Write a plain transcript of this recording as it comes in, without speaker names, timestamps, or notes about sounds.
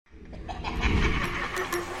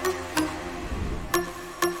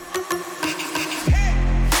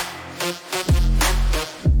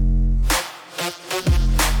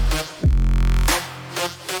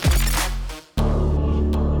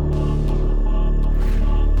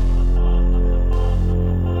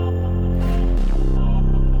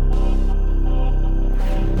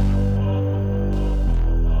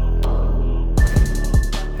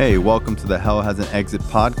Hey, welcome to the Hell Has an Exit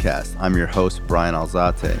podcast. I'm your host, Brian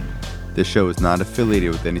Alzate. This show is not affiliated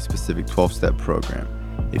with any specific 12-step program.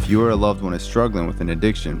 If you or a loved one is struggling with an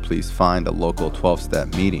addiction, please find a local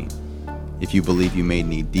 12-step meeting. If you believe you may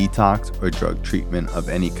need detox or drug treatment of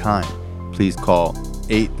any kind, please call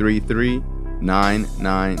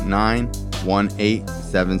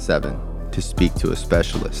 833-999-1877 to speak to a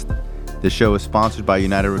specialist. This show is sponsored by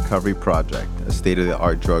United Recovery Project, a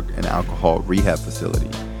state-of-the-art drug and alcohol rehab facility.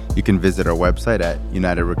 You can visit our website at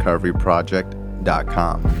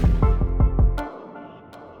unitedrecoveryproject.com.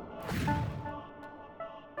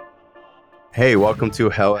 Hey, welcome to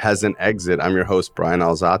Hell Has an Exit. I'm your host, Brian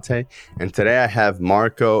Alzate, and today I have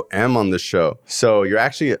Marco M on the show. So you're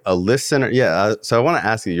actually a listener. So I want to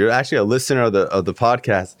ask you, you're actually a listener of the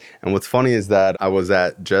podcast. And what's funny is that I was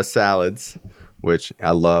at Just Salads, which I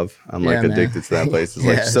love. I'm addicted to that place.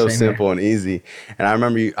 It's so simple and easy. And I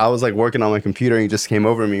remember I was working on my computer and you just came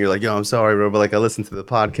over to me. You're like, yo, I'm sorry, bro, but I listened to the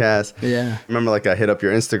podcast. Yeah. I remember I hit up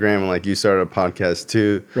your Instagram and you started a podcast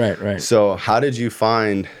too. Right. So how did you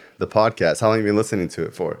find the podcast? How long have you been listening to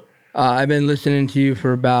it for? I've been listening to you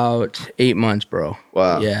for about 8 months, bro.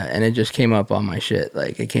 Wow. Yeah, and it just came up on my shit.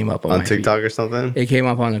 It came up on my TikTok feed. Or something? It came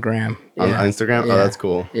up on the gram. On Instagram? Yeah. Oh, that's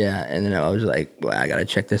cool. Yeah, and then I was like, well, I got to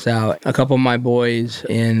check this out. A couple of my boys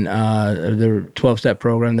in the 12-step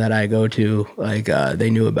program that I go to, they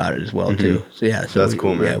knew about it as well, too. So, yeah. So that's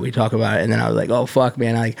cool, man. Yeah, we talk about it, and then I was like, oh, fuck,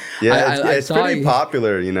 man. It's pretty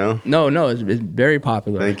popular, you know? No, it's very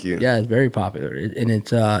popular. Thank you. Yeah, it's very popular. And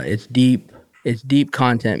it's deep. It's deep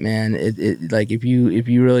content, man. If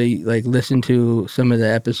you really listen to some of the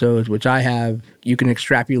episodes, which I have, you can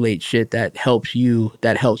extrapolate shit that helps you,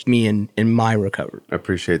 that helps me in my recovery. I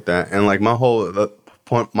appreciate that. And my whole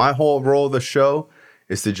role of the show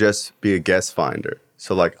is to just be a guest finder.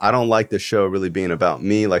 So I don't like the show really being about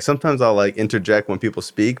me. Sometimes I'll interject when people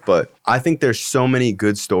speak, but I think there's so many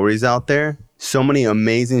good stories out there, so many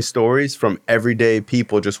amazing stories from everyday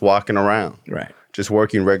people just walking around. Right. Just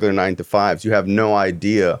working regular 9 to 5s. You have no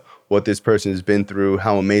idea what this person has been through,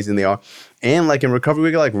 how amazing they are. And in recovery,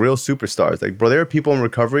 we get real superstars. Bro, there are people in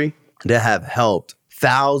recovery that have helped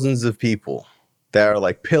thousands of people that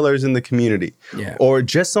are pillars in the community. Yeah. Or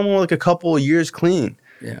just someone with a couple of years clean.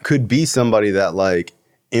 Yeah. Could be somebody that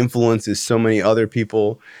influences so many other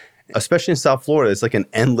people. Especially in South Florida, it's an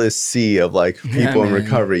endless sea of people in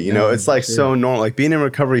recovery. You know, it's so normal. Being in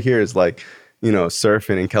recovery here is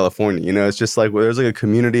surfing in California. It's just there's a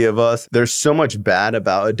community of us. There's so much bad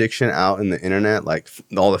about addiction out in the internet,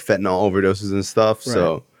 all the fentanyl overdoses and stuff. Right.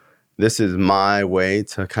 So this is my way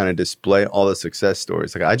to kind of display all the success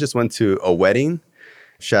stories. I just went to a wedding.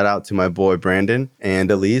 Shout out to my boy Brandon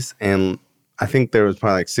and Elise. And I think there was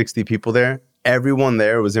probably 60 people there. Everyone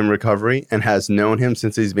there was in recovery and has known him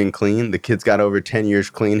since he's been clean. The kid's got over 10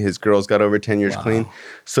 years clean. His girl's got over 10 years clean.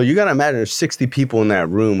 So you got to imagine there's 60 people in that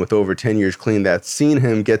room with over 10 years clean that's seen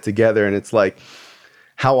him get together. And it's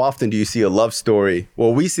how often do you see a love story?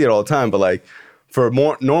 Well, we see it all the time, but for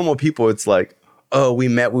more normal people, it's oh, we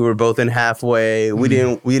met, we were both in halfway. We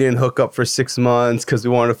didn't hook up for 6 months because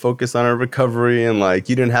we wanted to focus on our recovery. And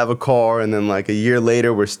you didn't have a car. And then a year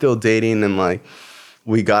later, we're still dating and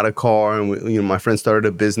we got a car and my friend started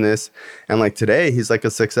a business and today he's a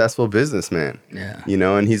successful businessman. Yeah.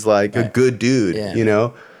 And he's a good dude,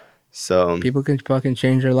 So people can fucking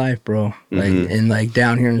change their life, bro. And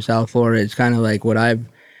down here in South Florida, it's kind of what I've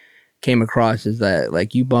came across is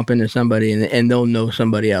that you bump into somebody and they'll know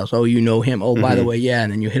somebody else. Oh, you know him. Oh, by the way, yeah.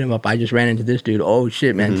 And then you hit him up. I just ran into this dude. Oh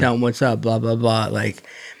shit, man. Tell him what's up. Blah, blah, blah.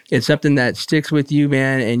 It's something that sticks with you,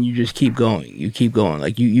 man, and you just keep going. You keep going.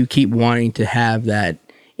 You keep wanting to have that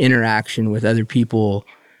interaction with other people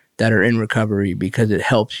that are in recovery because it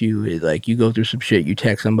helps you. You go through some shit, you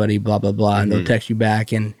text somebody, blah, blah, blah, and they'll text you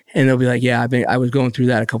back and they'll be like, yeah, I was going through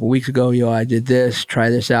that a couple weeks ago. Yo, I did this, try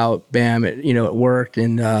this out, bam, it worked.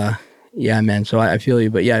 And yeah, man, so I feel you.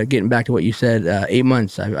 But yeah, getting back to what you said, 8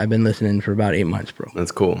 months. I've been listening for about 8 months, bro.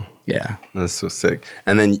 That's cool. Yeah. That's so sick.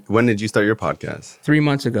 And then when did you start your podcast? 3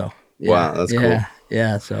 months ago. Yeah. Wow, that's cool.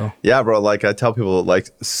 Yeah, so. Yeah, bro, I tell people,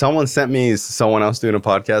 someone sent me someone else doing a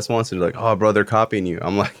podcast once, and they're oh, bro, they're copying you.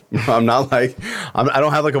 I'm I'm not I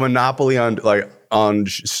don't have a monopoly on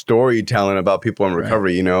storytelling about people in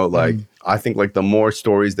recovery, right. I think the more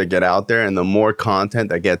stories that get out there and the more content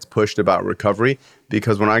that gets pushed about recovery,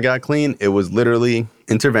 because when I got clean, it was literally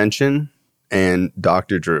intervention and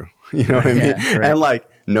Dr. Drew. You know what I mean? Yeah, right. And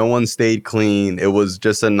no one stayed clean. It was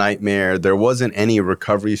just a nightmare. There wasn't any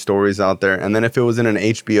recovery stories out there. And then if it was in an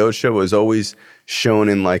HBO show, it was always shown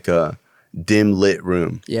in a dim lit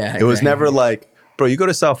room. Yeah. It was never bro, you go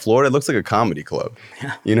to South Florida, it looks like a comedy club.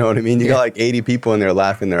 Yeah. You know what I mean? You got like 80 people in there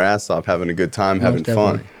laughing their ass off, having a good time, having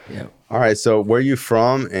fun. Yeah. All right. So where are you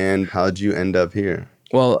from and how'd you end up here?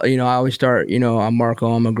 Well, I always start, I'm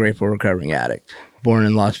Marco. I'm a grateful recovering addict. Born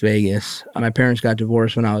in Las Vegas. My parents got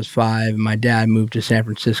divorced when I was 5. My dad moved to San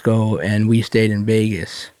Francisco, and we stayed in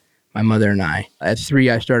Vegas, my mother and I. At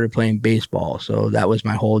 3, I started playing baseball, so that was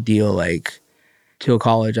my whole deal. Like, till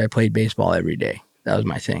college, I played baseball every day. That was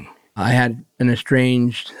my thing. I had an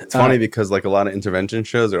estranged... It's funny because, like, a lot of intervention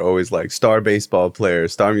shows are always, like, star baseball player,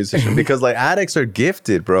 star musician, because, like, addicts are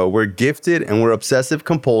gifted, bro. We're gifted, and we're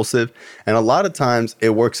obsessive-compulsive, and a lot of times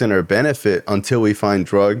it works in our benefit until we find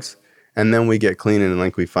drugs. And then we get clean and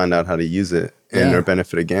like we find out how to use it in our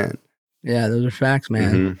benefit again. Yeah, those are facts,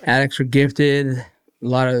 man. Addicts are gifted. A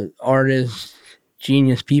lot of artists,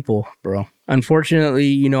 genius people, bro.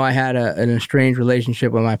 Unfortunately, I had an estranged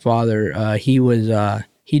relationship with my father.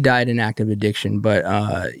 He died in active addiction,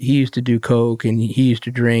 but he used to do coke and he used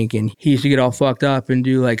to drink and he used to get all fucked up and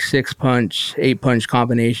do like 6-punch, 8-punch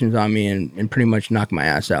combinations on me and pretty much knock my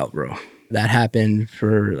ass out, bro. That happened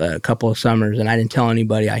for a couple of summers, and I didn't tell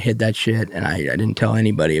anybody. I hid that shit, and I didn't tell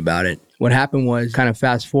anybody about it. What happened was, kind of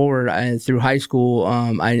fast forward, through high school,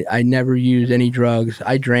 I never used any drugs.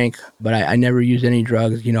 I drank, but I never used any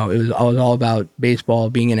drugs. I was all about baseball,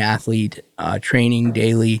 being an athlete, training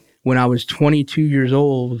daily. When I was 22 years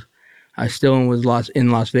old, I still was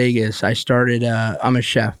in Las Vegas. I started, I'm a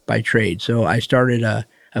chef by trade, so I started a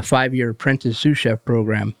 5-year apprentice sous chef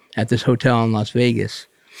program at this hotel in Las Vegas.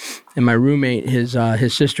 And my roommate, his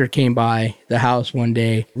sister came by the house one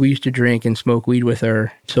day. We used to drink and smoke weed with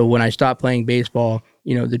her. So when I stopped playing baseball,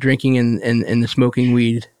 the drinking and the smoking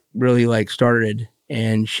weed really like started.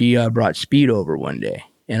 And she brought speed over one day.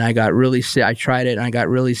 And I got really sick. I tried it and I got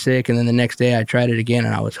really sick. And then the next day I tried it again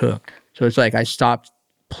and I was hooked. So it's like I stopped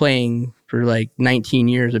playing for like 19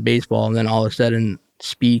 years of baseball. And then all of a sudden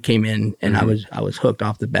speed came in and I was hooked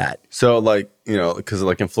off the bat. So like, because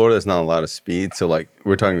like in Florida, there's not a lot of speed. So like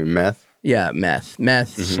we're talking meth. Yeah, meth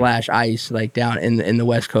 / ice, like down in the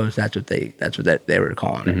West Coast. That's what they were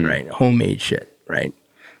calling it, right? Homemade shit, right?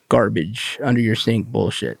 Garbage under your sink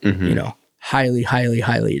bullshit. Highly, highly,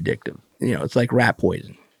 highly addictive. It's like rat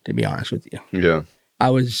poison, to be honest with you. Yeah. I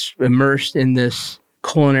was immersed in this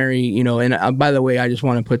culinary, and by the way, I just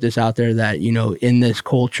want to put this out there that, in this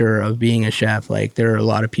culture of being a chef, like there are a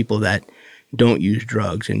lot of people that don't use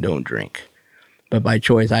drugs and don't drink. But by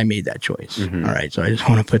choice, I made that choice. All right. So I just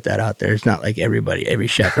want to put that out there. It's not like every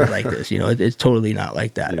chef is like this. It's totally not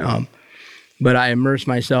like that. Yeah. But I immersed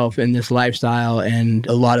myself in this lifestyle, and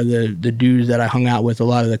a lot of the dudes that I hung out with, a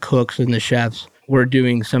lot of the cooks and the chefs were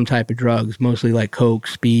doing some type of drugs, mostly like coke,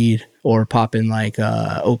 speed, or popping like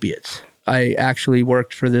opiates. I actually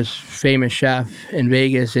worked for this famous chef in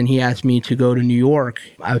Vegas, and he asked me to go to New York.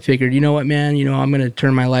 I figured, you know what, man, I'm going to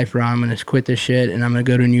turn my life around. I'm going to quit this shit, and I'm going to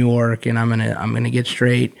go to New York, and I'm going to get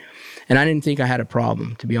straight. And I didn't think I had a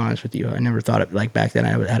problem, to be honest with you. I never thought it like back then I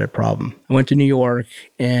had a problem. I went to New York,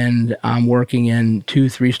 and I'm working in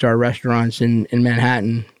 2-3-star restaurants in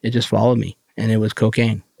Manhattan. It just followed me, and it was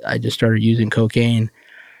cocaine. I just started using cocaine,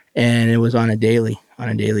 and it was on a daily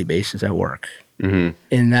basis at work.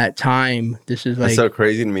 In that time, this is like... It's so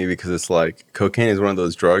crazy to me because it's like cocaine is one of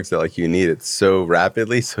those drugs that like you need it so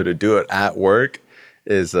rapidly. So to do it at work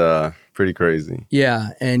is pretty crazy. Yeah.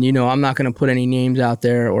 And, I'm not going to put any names out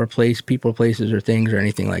there or people, places or things or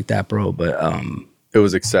anything like that, bro. But it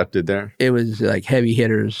was accepted there. It was like heavy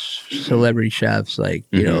hitters, celebrity chefs, like,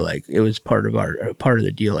 like it was part of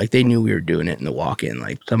the deal. Like they knew we were doing it in the walk-in.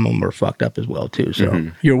 Like some of them were fucked up as well too. So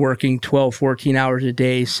you're working 12, 14 hours a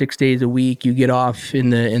day, 6 days a week. You get off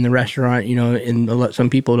in the restaurant, and some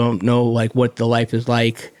people don't know like what the life is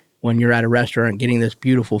like when you're at a restaurant getting this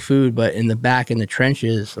beautiful food, but in the back in the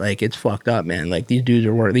trenches, like it's fucked up, man. Like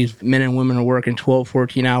these men and women are working 12,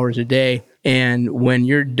 14 hours a day. And when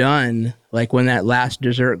you're done, like when that last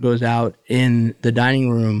dessert goes out in the dining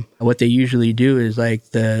room, what they usually do is like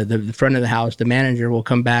the front of the house, the manager will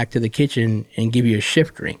come back to the kitchen and give you a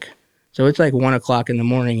shift drink. So it's like 1 o'clock in the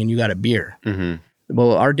morning and you got a beer.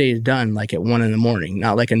 Well, our day is done like at 1 in the morning,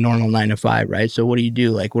 not like a normal 9 to 5, right? So what do you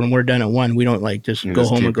do? Like when we're done at 1, we don't like just go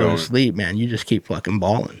home and go to sleep, man. You just keep fucking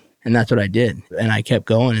balling. And that's what I did. And I kept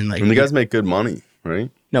going. And like, and you guys make good money, right?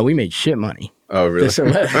 No, we made shit money. Oh, really?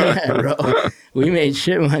 Yeah, bro. We made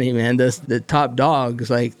shit money, man. The top dogs,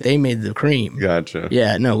 like, they made the cream. Gotcha.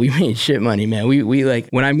 Yeah, no, we made shit money, man. We like,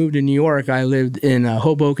 when I moved to New York, I lived in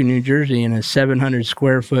Hoboken, New Jersey, in a 700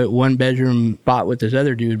 square foot, 1-bedroom spot with this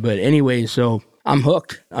other dude. But anyway, so I'm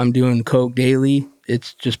hooked. I'm doing coke daily.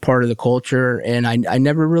 It's just part of the culture. And I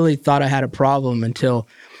never really thought I had a problem until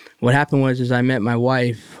What happened was I met my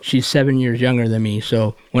wife. She's 7 years younger than me.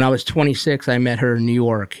 So when I was 26, I met her in New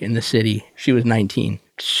York in the city. She was 19.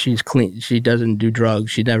 She's clean. She doesn't do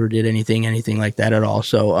drugs. She never did anything like that at all.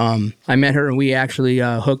 So I met her and we actually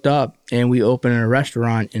hooked up and we opened a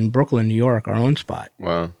restaurant in Brooklyn, New York, our own spot.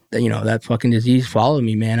 Wow. You know, that fucking disease followed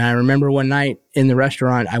me, man. I remember one night in the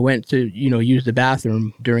restaurant, I went to, use the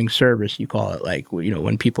bathroom during service, you call it, like,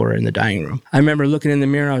 when people are in the dining room. I remember looking in the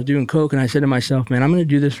mirror, I was doing coke, and I said to myself, man, I'm going to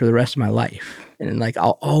do this for the rest of my life. And like,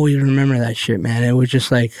 I'll always remember that shit, man. It was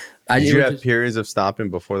just like... Did you have periods of stopping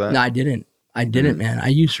before that? No, I didn't. Man. I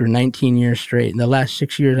used for 19 years straight. In the last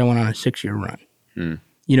 6 years, I went on a 6-year run.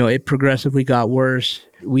 It progressively got worse.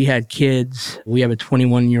 We had kids. We have a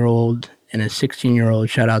 21-year-old and a 16-year-old.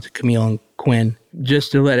 Shout out to Camille and Quinn.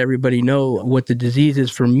 Just to let everybody know what the disease is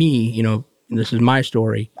for me, this is my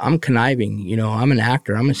story. I'm conniving. I'm an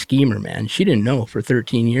actor. I'm a schemer, man. She didn't know for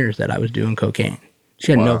 13 years that I was doing cocaine.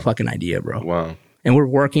 She had no fucking idea, bro. Wow. And we're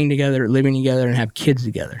working together, living together, and have kids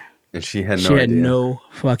together. And she had no idea. She had no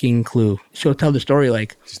fucking clue. She'll tell the story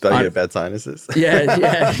like... She thought you had bad sinuses? Yeah,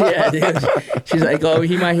 dude. She's like, oh,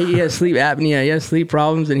 he has sleep apnea, he has sleep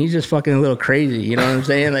problems, and he's just fucking a little crazy. You know what I'm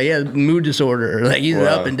saying? Like, he has mood disorder. Like, he's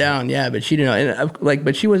up and down. Yeah, but she didn't know. And,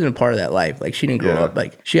 but she wasn't a part of that life. Like, she didn't grow up.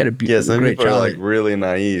 Like, she had a great some people childhood. are, like, really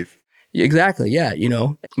naive. Exactly, yeah,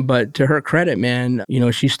 But to her credit, man,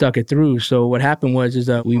 she stuck it through. So what happened was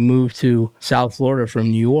that we moved to South Florida from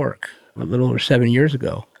New York a little over 7 years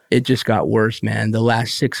ago. It just got worse, man. The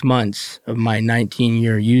last 6 months of my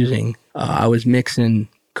 19-year using, I was mixing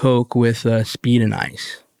coke with speed and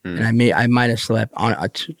ice. And I might have slept,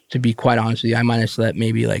 to be quite honest with you, I might have slept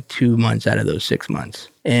maybe like 2 months out of those 6 months.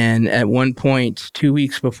 And at one point, 2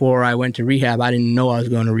 weeks before I went to rehab, I didn't know I was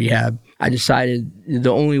going to rehab. I decided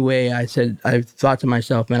the only way I thought to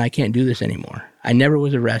myself, man, I can't do this anymore. I never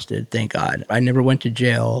was arrested, thank God. I never went to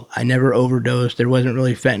jail. I never overdosed. There wasn't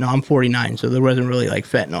really fentanyl. I'm 49, so there wasn't really like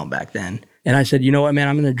fentanyl back then. And I said, you know what, man,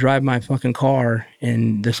 I'm going to drive my fucking car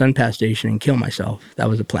in the SunPass station and kill myself. That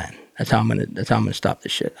was the plan. That's how I'm gonna stop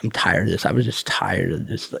this shit. I'm tired of this. I was just tired of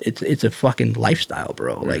this. It's a fucking lifestyle,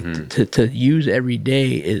 bro. Like to use every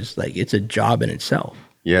day is like, it's a job in itself.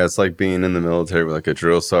 Yeah, it's like being in the military with like a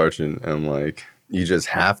drill sergeant and like you just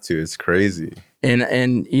have to. It's crazy. And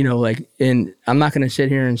I'm not going to sit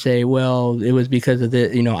here and say, well, it was because of the,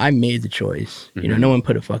 I made the choice. No one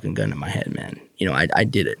put a fucking gun in my head, man. I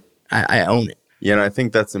did it. I own it. Yeah, and I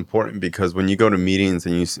think that's important because when you go to meetings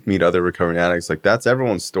and you meet other recovering addicts, like that's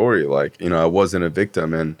everyone's story. Like, I wasn't a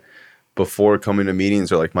victim. And before coming to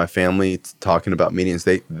meetings or like my family talking about meetings,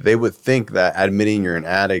 they would think that admitting you're an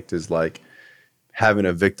addict is like having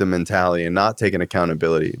a victim mentality and not taking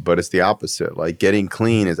accountability. But it's the opposite. Like getting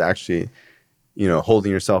clean is actually...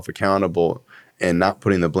 holding yourself accountable and not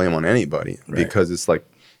putting the blame on anybody. Right. Because it's like,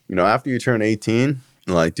 after you turn 18,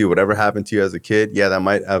 like, dude, whatever happened to you as a kid, yeah, that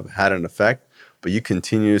might have had an effect, but you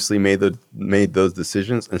continuously made those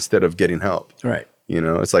decisions instead of getting help. Right.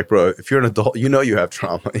 It's like, bro, if you're an adult, you have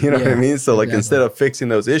trauma. You know what I mean? So like, instead of fixing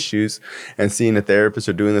those issues and seeing a therapist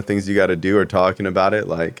or doing the things you got to do or talking about it,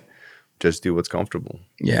 like, just do what's comfortable.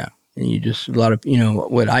 Yeah. And you just, a lot of,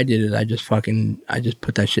 what I did is I just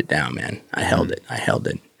put that shit down, man. I held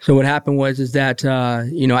it. So what happened was that, I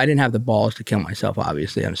didn't have the balls to kill myself,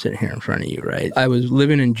 obviously. I'm sitting here in front of you, right? I was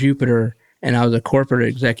living in Jupiter, and I was a corporate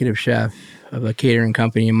executive chef of a catering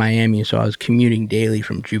company in Miami. So I was commuting daily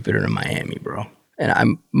from Jupiter to Miami, bro. And I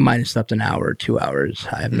might have slept an hour or 2 hours.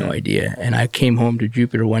 I have no idea. And I came home to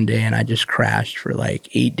Jupiter one day and I just crashed for like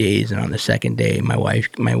 8 days. And on the second day,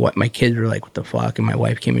 my kids were like, what the fuck? And my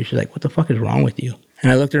wife came in, she's like, what the fuck is wrong with you?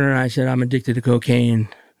 And I looked at her and I said, I'm addicted to cocaine.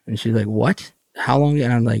 And she's like, what? How long?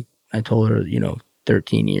 And I told her,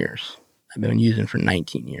 13 years. I've been using for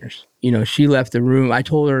 19 years. She left the room. I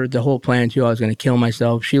told her the whole plan too. I was going to kill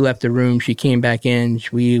myself. She left the room. She came back in.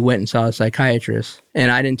 We went and saw a psychiatrist. And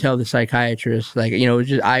I didn't tell the psychiatrist, like, it was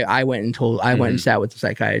just, I went and sat with the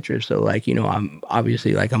psychiatrist. So like, I'm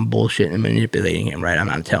obviously like, I'm bullshitting and manipulating him, right? I'm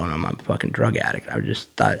not telling him I'm a fucking drug addict.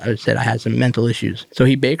 I said I had some mental issues. So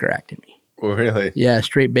he Baker acted me. Oh, really? Yeah,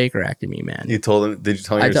 straight Baker acted me, man. You told him, did you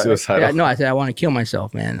tell him you're suicidal? Yeah, no, I said, I want to kill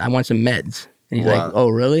myself, man. I want some meds. And he's like, oh,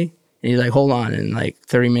 really? And he's like, hold on. And like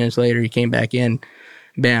 30 minutes later, he came back in.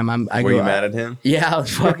 Bam. Were you mad at him? Yeah, I was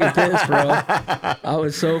fucking pissed, bro. I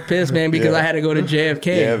was so pissed, man, because I had to go to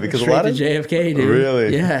JFK. Yeah, because straight to JFK, dude.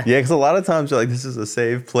 Really? Yeah. Yeah, because a lot of times you're like, this is a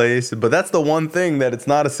safe place. But that's the one thing that it's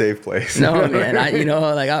not a safe place. No, man.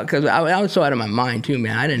 Because I was so out of my mind, too,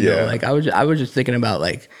 man. I didn't know. Like, I was just thinking about,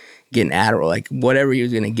 like, getting Adderall, like whatever he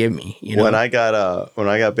was gonna give me. You know, when I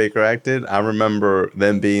got Baker acted, I remember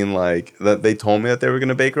them being like that. They told me that they were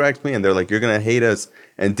gonna Baker act me, and they're like, "You're gonna hate us."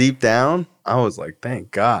 And deep down, I was like,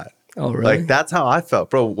 "Thank God." Oh, really? Like that's how I felt,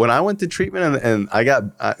 bro. When I went to treatment and I got,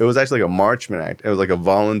 it was actually like a Marchman Act. It was like a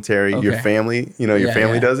voluntary. Okay. Your family, your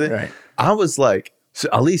family does it. Right. I was like, so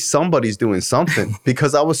at least somebody's doing something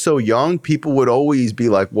because I was so young. People would always be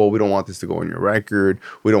like, well, we don't want this to go on your record.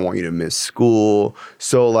 We don't want you to miss school.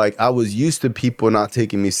 So like I was used to people not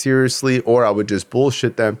taking me seriously, or I would just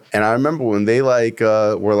bullshit them. And I remember when they like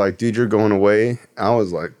were like, dude, you're going away. I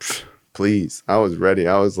was like, please. I was ready.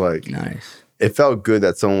 I was like, nice. It felt good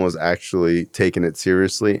that someone was actually taking it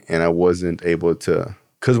seriously, and I wasn't able to.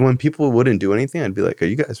 Because when people wouldn't do anything, I'd be like, are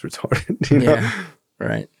you guys retarded? You know? Yeah,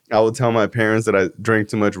 right. I would tell my parents that I drank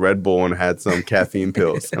too much Red Bull and had some caffeine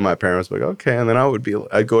pills. And my parents were like, okay. And then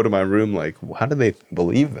I'd go to my room like, how do they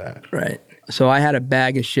believe that? Right. So I had a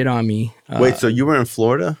bag of shit on me. Wait, so you were in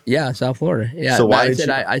Florida? Yeah, South Florida. Yeah. So why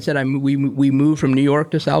we moved from New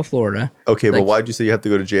York to South Florida. Okay, but why'd you say you have to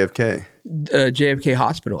go to JFK? JFK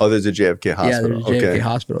Hospital. Oh, there's a JFK hospital. Yeah, there's a JFK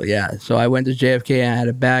hospital. Yeah. So I went to JFK and I had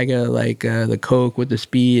a bag of like the Coke with the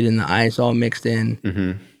speed and the ice all mixed in.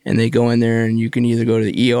 Mm-hmm. And they go in there and you can either go to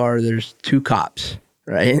the ER or there's 2 cops,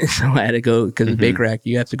 right? So I had to go because the Baker Act,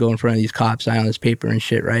 you have to go in front of these cops, sign on this paper and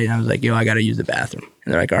shit, right? And I was like, yo, I got to use the bathroom.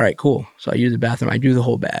 And they're like, all right, cool. So I use the bathroom. I do the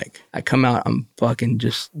whole bag. I come out, I'm fucking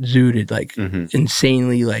just zooted, like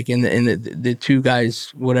insanely, like, and the 2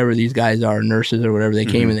 guys, whatever these guys are, nurses or whatever, they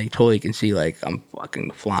came and they totally can see, like, I'm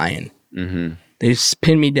fucking flying. Mm-hmm. They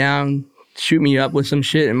pin me down, shoot me up with some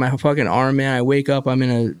shit in my fucking arm, man. I wake up, I'm in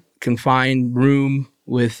a confined room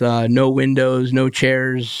with no windows, no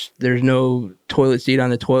chairs. There's no toilet seat on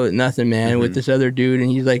the toilet, nothing, man, with this other dude, and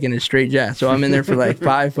he's like in a straight jacket. So I'm in there for like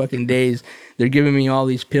 5 fucking days. They're giving me all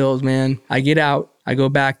these pills, man. I get out. I go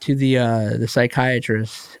back to the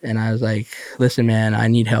psychiatrist, and I was like, listen, man, I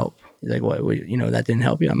need help. He's like, what, that didn't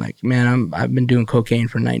help you? I'm like, man, I've been doing cocaine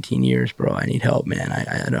for 19 years, bro. I need help, man.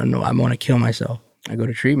 I don't know. I want to kill myself. I go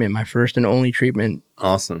to treatment, my first and only treatment.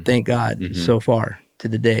 Awesome. Thank God so far to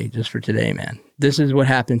the day, just for today, man. This is what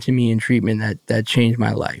happened to me in treatment that changed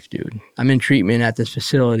my life, dude. I'm in treatment at this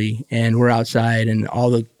facility, and we're outside, and all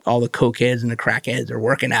the cokeheads and the crackheads are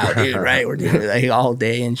working out, dude, right? We're doing like all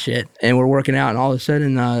day and shit. And we're working out, and all of a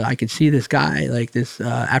sudden, I could see this guy, like this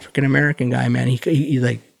African-American guy, man. He's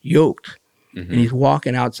like yoked. And he's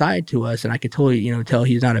walking outside to us, and I could totally, tell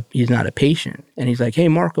he's not a patient. And he's like, hey,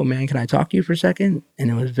 Marco, man, can I talk to you for a second? And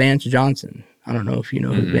it was Vance Johnson. I don't know if you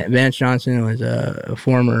know. Vance Johnson was a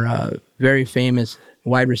former, very famous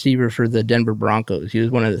wide receiver for the Denver Broncos. He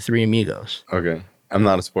was one of the 3 amigos. Okay. I'm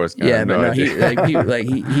not a sports guy. Yeah, but no, he's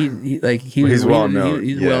well known.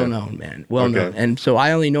 He's well known, man. Well known. And so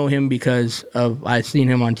I only know him because of I seen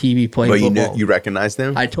him on TV playing football. But you recognized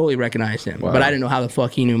him? I totally recognized him, but I didn't know how the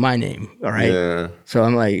fuck he knew my name. All right. Yeah. So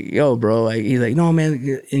I'm like, yo, bro. Like he's like, no,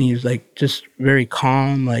 man, and he was like just very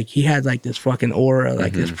calm. Like he had like this fucking aura,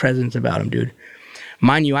 like this presence about him, dude.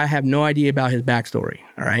 Mind you, I have no idea about his backstory.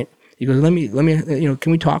 All right. He goes, let me,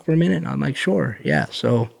 can we talk for a minute? And I'm like, sure, yeah.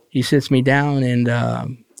 So he sits me down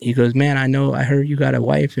and he goes, man, I heard you got a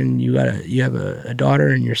wife and you have a daughter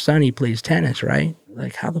and your son, he plays tennis, right?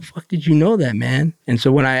 Like, how the fuck did you know that, man? And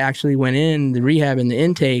so when I actually went in the rehab and the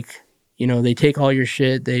intake, they take all your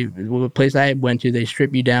shit. The place I went to, they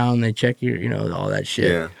strip you down, they check your, all that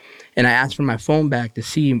shit. Yeah. And I asked for my phone back to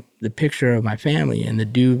see the picture of my family, and the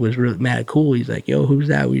dude was really mad cool. He's like, yo, who's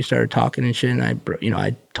that? We started talking and shit, and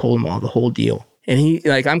I told him all the whole deal. And he,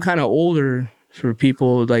 like, I'm kind of older for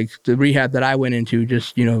people, like, the rehab that I went into,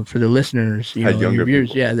 just, for the listeners, your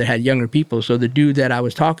viewers, yeah, that had younger people. So the dude that I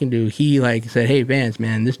was talking to, he, like, said, hey, Vance,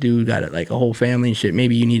 man, this dude got, like, a whole family and shit.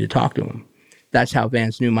 Maybe you need to talk to him. That's how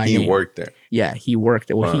Vance knew my name. He worked there. Yeah, he worked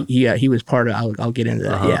there. Well, he was part of, I'll get into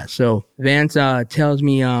that. Yeah. So Vance tells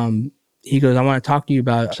me, he goes, I want to talk to you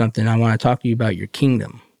about something. I want to talk to you about your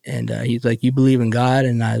kingdom. And he's like, you believe in God?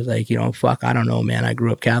 And I was like, fuck, I don't know, man. I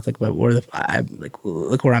grew up Catholic, but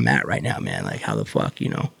look where I'm at right now, man. Like, how the fuck, He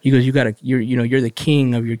goes, you're the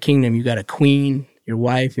king of your kingdom. You got a queen, your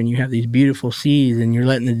wife, and you have these beautiful seeds, and you're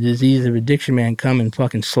letting the disease of addiction, man, come and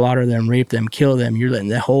fucking slaughter them, rape them, kill them. You're letting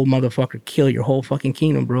that whole motherfucker kill your whole fucking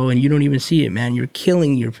kingdom, bro. And you don't even see it, man. You're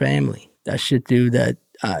killing your family. That shit, dude,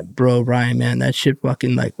 bro, Ryan, man, that shit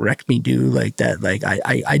fucking, like, wrecked me, dude. Like, that, like,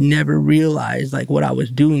 I never realized, like, what I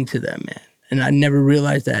was doing to them, man. And I never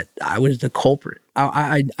realized that I was the culprit.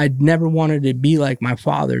 I never wanted to be like my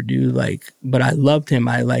father, dude, like, but I loved him.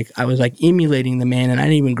 I was, like, emulating the man, and I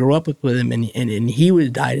didn't even grow up with him, and he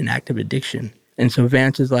died in active addiction. And so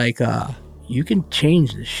Vance is like, you can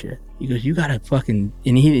change this shit. He goes, you gotta fucking,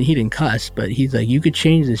 and he didn't cuss, but he's like, you could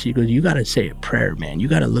change this. He goes, you gotta say a prayer, man. You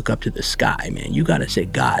gotta look up to the sky, man. You gotta say,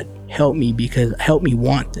 God, help me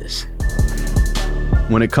want this.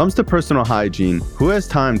 When it comes to personal hygiene, who has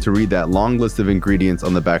time to read that long list of ingredients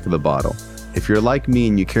on the back of the bottle? If you're like me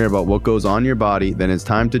and you care about what goes on your body, then it's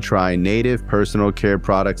time to try Native personal care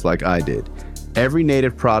products like I did. Every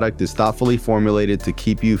Native product is thoughtfully formulated to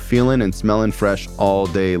keep you feeling and smelling fresh all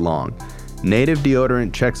day long. Native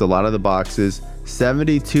deodorant checks a lot of the boxes: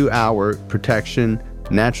 72-hour protection,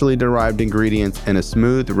 naturally derived ingredients, and a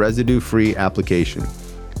smooth, residue-free application.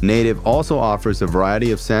 Native also offers a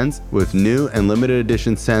variety of scents, with new and limited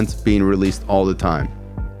edition scents being released all the time.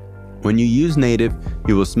 When you use Native,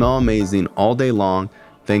 you will smell amazing all day long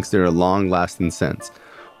thanks to their long-lasting scents.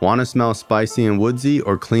 Want to smell spicy and woodsy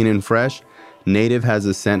or clean and fresh? Native has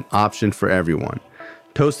a scent option for everyone.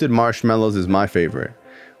 Toasted marshmallows is my favorite.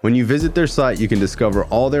 When you visit their site, you can discover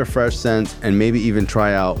all their fresh scents and maybe even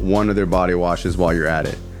try out one of their body washes while you're at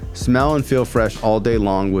it. Smell and feel fresh all day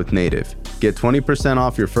long with Native. Get 20%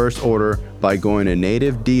 off your first order by going to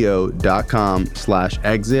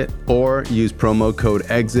nativedeo.com/exit or use promo code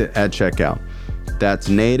EXIT at checkout. That's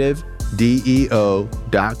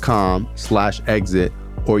nativedeo.com/exit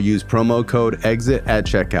or use promo code EXIT at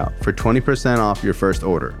checkout for 20% off your first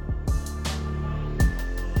order.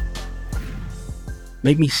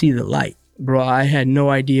 Make me see the light. Bro, I had no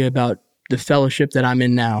idea about the fellowship that I'm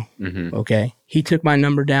in now. Okay. He took my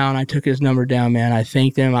number down. I took his number down, man. I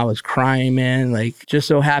thanked him. I was crying, man. Like, just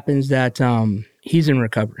so happens that he's in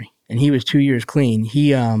recovery and he was 2 years clean.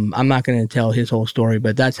 I'm not going to tell his whole story,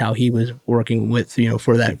 but that's how he was working with,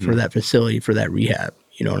 for that facility, for that rehab.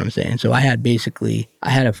 You know what I'm saying? So I had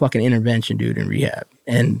a fucking intervention, dude, in rehab.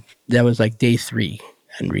 And that was like day 3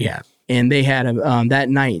 in rehab. And they had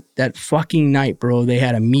that fucking night, bro, they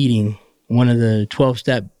had a meeting, one of the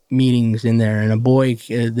 12-step meetings in there. And my boy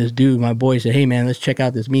said, hey, man, let's check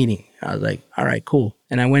out this meeting. I was like, all right, cool.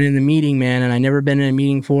 And I went in the meeting, man, and I never been in a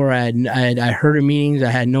meeting before. I heard of meetings.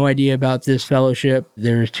 I had no idea about this fellowship.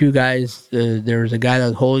 There was 2 guys. There was a guy that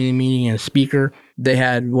was holding the meeting and a speaker. They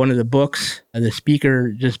had one of the books. The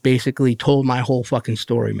speaker just basically told my whole fucking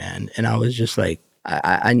story, man. And I was just like,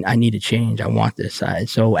 I need to change. I want this.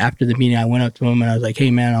 So after the meeting, I went up to him and I was like,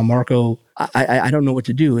 hey, man, I'm Marco. I don't know what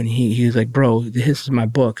to do. And he was like, bro, this is my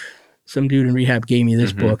book. Some dude in rehab gave me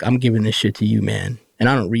this book. I'm giving this shit to you, man. And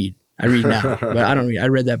I don't read. I read now, but I don't read. I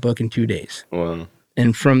read that book in 2 days. Wow.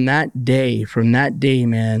 And from that day,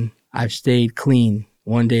 man, I've stayed clean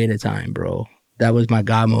one day at a time, bro. That was my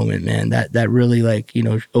God moment, man. That really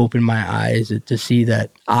opened my eyes to see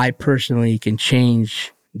that I personally can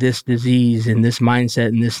change this disease and this mindset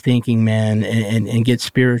and this thinking, man, and get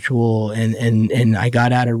spiritual. And I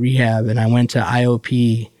got out of rehab and I went to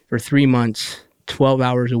IOP for 3 months, 12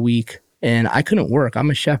 hours a week. And I couldn't work.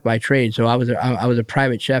 I'm a chef by trade. So I was a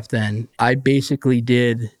private chef then. I basically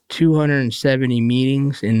did 270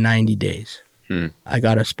 meetings in 90 days. I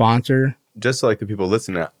got a sponsor. Just so like the people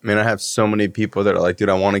listening, man, I have so many people that are like, dude,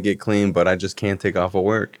 I want to get clean, but I just can't take off of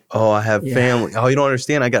work. Oh, I have family. Oh, you don't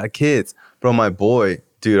understand. I got kids. Bro, my boy,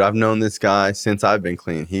 dude, I've known this guy since I've been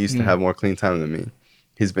clean. He used to have more clean time than me.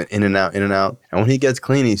 He's been in and out. And when he gets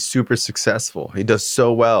clean, he's super successful. He does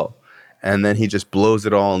so well. And then he just blows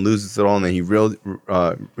it all and loses it all. And then he rebuilds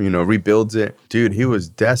it. Dude, he was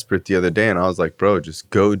desperate the other day. And I was like, bro, just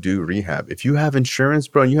go do rehab. If you have insurance,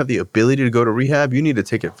 bro, and you have the ability to go to rehab, you need to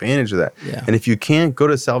take advantage of that. Yeah. And if you can't, go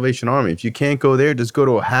to Salvation Army. If you can't go there, just go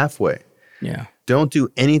to a halfway. Yeah. Don't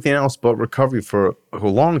do anything else but recovery for a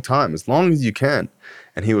long time, as long as you can.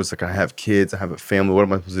 And he was like, I have kids, I have a family. What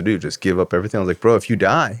am I supposed to do? Just give up everything? I was like, bro, if you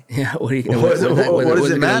die, what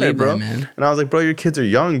does it matter, bro? And I was like, bro, your kids are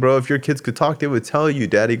young, bro. If your kids could talk, they would tell you,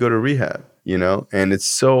 Daddy, go to rehab, And it's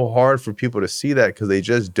so hard for people to see that because they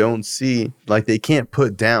just don't see, like they can't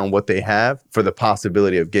put down what they have for the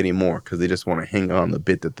possibility of getting more because they just want to hang on the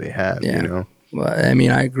bit that they have, Well, I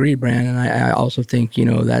mean, I agree, Brandon. I also think,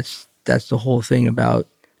 that's the whole thing about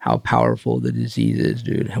how powerful the disease is,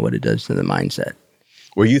 dude, and what it does to the mindset.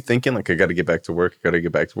 Were you thinking like, I got to get back to work? Or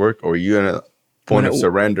were you in a point of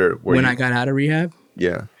surrender? I got out of rehab?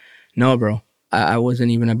 Yeah. No, bro. I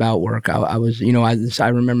wasn't even about work. I was, I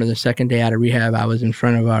remember the second day out of rehab, I was in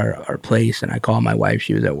front of our place and I called my wife.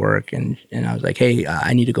 She was at work and I was like, hey,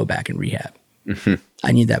 I need to go back in rehab.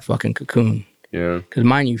 I need that fucking cocoon. Yeah. Because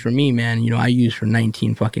mind you, for me, man, I used for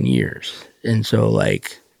 19 fucking years. And so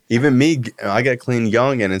like... Even me, I got clean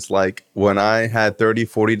young, and it's like when I had 30,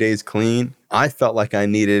 40 days clean, I felt like I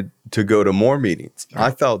needed to go to more meetings. Right.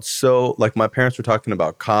 I felt so, like my parents were talking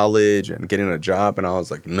about college and getting a job, and I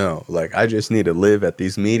was like, no, like I just need to live at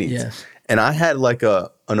these meetings. Yes. And I had like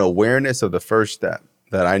an awareness of the first step,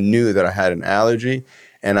 that I knew that I had an allergy,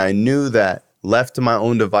 and I knew that left to my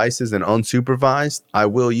own devices and unsupervised, I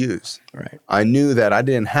will use. Right. I knew that I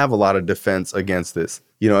didn't have a lot of defense against this.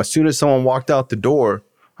 You know, as soon as someone walked out the door,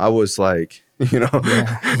 I was like, I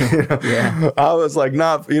was like,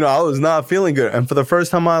 I was not feeling good. And for the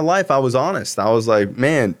first time in my life, I was honest. I was like,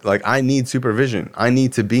 man, like I need supervision. I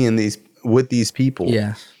need to be with these people.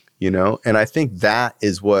 Yes. You know, and I think that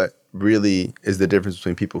is what really is the difference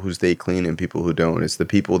between people who stay clean and people who don't. It's the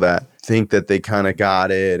people that think that they kind of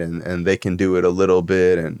got it and they can do it a little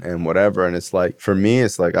bit and whatever. And it's like, for me,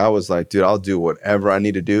 it's like, I was like, dude, I'll do whatever I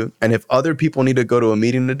need to do. And if other people need to go to a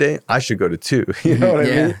meeting today, I should go to 2. You know what I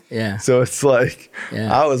mean? Yeah. So it's like,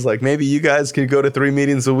 I was like, maybe you guys could go to 3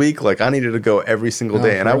 meetings a week. Like I needed to go every single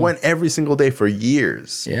day. And I went every single day for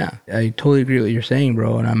years. Yeah. I totally agree with what you're saying,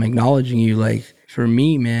 bro. And I'm acknowledging you. Like, for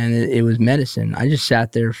me, man, it was medicine. I just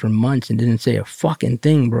sat there for months and didn't say a fucking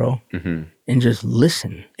thing, bro. Mm-hmm. And just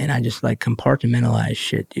listen. And I just like compartmentalized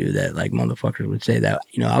shit, dude, that like motherfuckers would say that,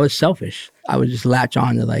 you know, I was selfish. I would just latch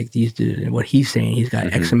on to like these dudes and what he's saying. He's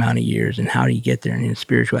got X amount of years and how do you get there? And in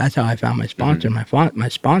spiritual, that's how I found my sponsor. My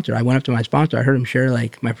sponsor, I went up to my sponsor. I heard him share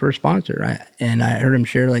like my first sponsor. And I heard him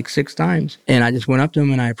share like 6 times. And I just went up to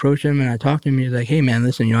him and I approached him and I talked to him. He was like, hey man,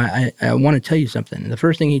 listen, you know, I want to tell you something. And the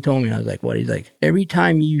first thing he told me, I was like, what? He's like, every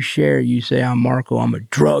time you share, you say, I'm Marco, I'm a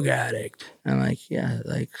drug addict. I'm like, yeah,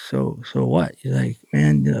 like, so what? He's like,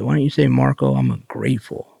 man, why don't you say, Marco, I'm a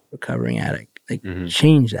grateful recovering addict. Like,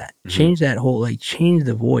 change that. Change that whole, like, change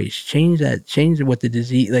the voice. Change what the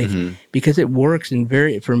disease, like, because it works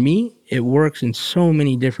for me, it works in so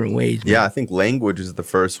many different ways. Man. Yeah, I think language is the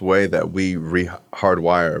first way that we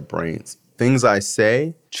hardwire our brains. Things I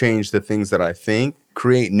say change the things that I think,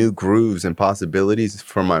 create new grooves and possibilities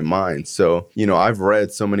for my mind. So, you know, I've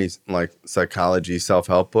read so many like psychology,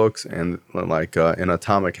 self-help books and like in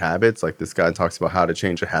Atomic Habits, like this guy talks about how to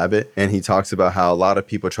change a habit. And he talks about how a lot of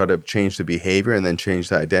people try to change the behavior and then change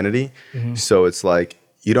the identity. So it's like,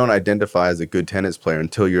 you don't identify as a good tennis player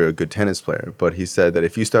until you're a good tennis player. But he said that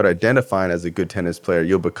if you start identifying as a good tennis player,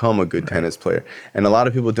 you'll become a good tennis player. And a lot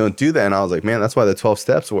of people don't do that. And I was like, man, that's why the 12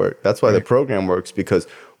 steps work. That's why the program works, because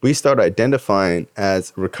we start identifying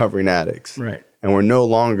as recovering addicts. Right. And we're no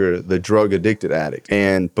longer the drug addicted addict.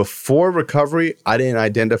 And before recovery, I didn't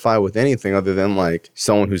identify with anything other than like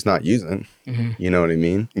someone who's not using. You know what I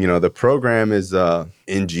mean? You know, the program is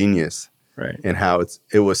ingenious. Right. And how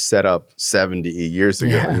it was set up 70 years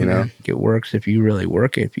ago, you know? It works if you really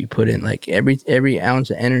work it. If you put in like every ounce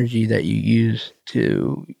of energy that you use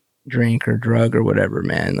to drink or drug or whatever,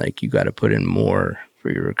 man, like you got to put in more for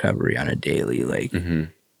your recovery on a daily, like,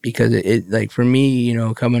 because it like for me, you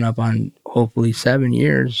know, coming up on hopefully 7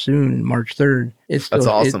 years soon, March 3rd. That's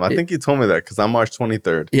awesome. I think you told me that because I'm March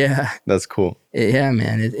 23rd. Yeah. That's cool. Yeah,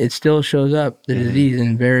 man. It still shows up, the disease,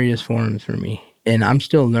 in various forms for me. And I'm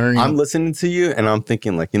still learning. I'm listening to you and I'm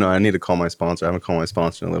thinking like, you know, I need to call my sponsor. I haven't called my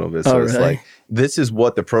sponsor in a little bit. So it's like, this is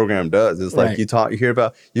what the program does. It's like you hear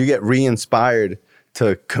about, you get re-inspired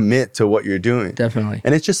to commit to what you're doing. Definitely.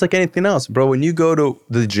 And it's just like anything else, bro. When you go to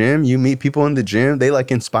the gym, you meet people in the gym, they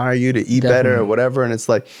like inspire you to eat better or whatever. And it's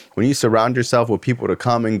like when you surround yourself with people with a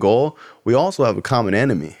common goal, we also have a common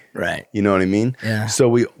enemy. Right. You know what I mean? Yeah. So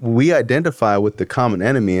we identify with the common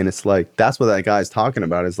enemy, and it's like, that's what that guy's talking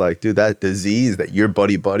about. It's like, dude, that disease that you're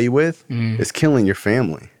buddy with is killing your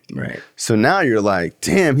family. Right. So now you're like,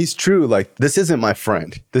 damn, he's true. Like, this isn't my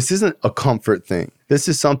friend. This isn't a comfort thing. This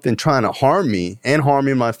is something trying to harm me and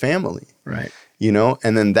harming my family. Right. You know,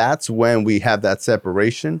 and then that's when we have that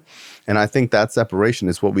separation. And I think that separation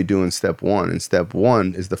is what we do in step 1. And step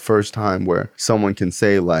 1 is the first time where someone can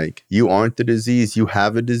say, like, you aren't the disease, you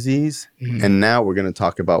have a disease. And now we're going to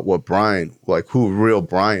talk about what Brian, like who real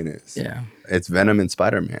Brian is. Yeah. It's Venom and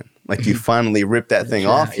Spider-Man. Like, you finally ripped that thing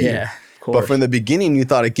off you. Yeah. But from the beginning, you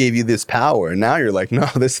thought it gave you this power. And now you're like, no,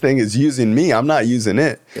 this thing is using me. I'm not using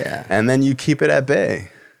it. Yeah. And then you keep it at bay.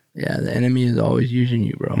 Yeah, the enemy is always using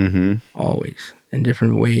you, bro. Always. In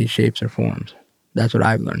different ways, shapes, or forms. That's what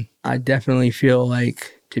I've learned. I definitely feel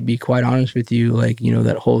like, to be quite honest with you, like, you know,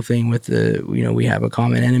 that whole thing with the, you know, we have a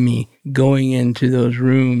common enemy. Going into those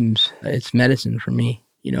rooms, it's medicine for me.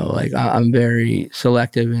 You know, like I'm very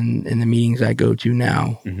selective in the meetings I go to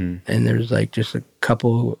now. And there's like just a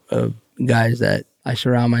couple of guys that I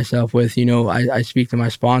surround myself with. You know, I speak to my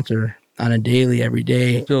sponsor on a daily, every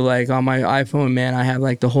day. So like on my iPhone, man, I have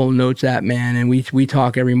like the whole notes app, man, and we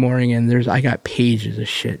talk every morning, and I got pages of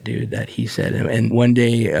shit, dude, that he said. And one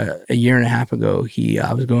day, a year and a half ago,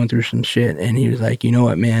 I was going through some shit, and he was like, you know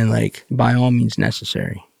what, man, like, by all means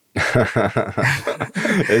necessary,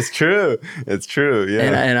 It's true. It's true. Yeah.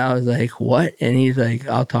 And I was like, what? And he's like,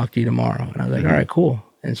 I'll talk to you tomorrow. And I was like, all right, cool.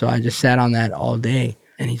 And so I just sat on that all day.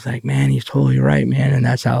 And he's like, man, he's totally right, man. And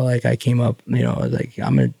that's how like I came up, I was like,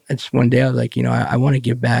 it's one day I was like, I want to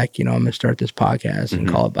give back, I'm going to start this podcast and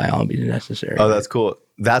call it By All Means Necessary. Oh, that's cool.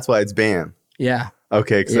 That's why it's BAM. Yeah.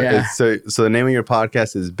 Okay. So the name of your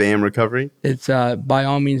podcast is BAM Recovery? It's By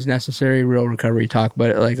All Means Necessary, Real Recovery Talk.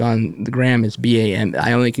 But like on the gram, it's BAM.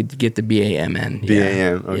 I only could get the BAMN.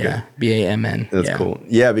 BAM. Okay. Yeah. BAMN. That's cool.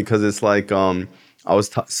 Yeah, because it's like, someone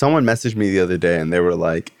messaged me the other day and they were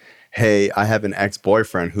like, hey, I have an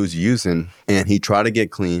ex-boyfriend who's using and he tried to get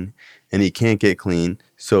clean and he can't get clean.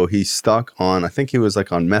 So he's stuck on, I think he was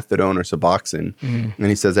like on methadone or Suboxone. And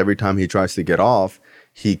he says every time he tries to get off,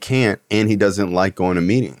 he can't, and he doesn't like going to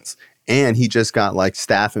meetings. And he just got like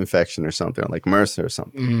staph infection or something, like MRSA or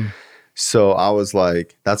something. So I was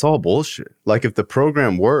like, that's all bullshit. Like if the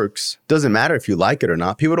program works, doesn't matter if you like it or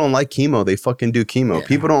not. People don't like chemo. They fucking do chemo.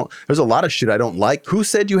 Yeah. There's a lot of shit I don't like. Who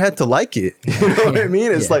said you had to like it? You know what I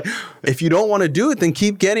mean? It's like, if you don't want to do it, then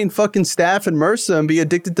keep getting fucking staph and MRSA and be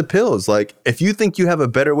addicted to pills. Like if you think you have a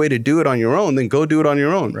better way to do it on your own, then go do it on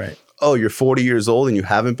your own. Right. Oh, you're 40 years old and you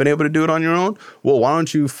haven't been able to do it on your own? Well, why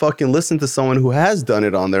don't you fucking listen to someone who has done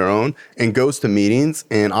it on their own and goes to meetings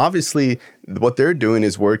and obviously what they're doing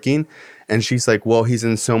is working. And she's like, well, he's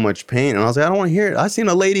in so much pain. And I was like, I don't want to hear it. I seen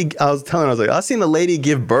a lady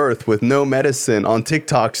give birth with no medicine on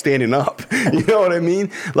TikTok standing up. You know what I mean?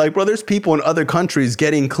 Like, bro, there's people in other countries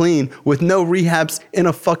getting clean with no rehabs in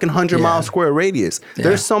a fucking 100-mile square radius. Yeah.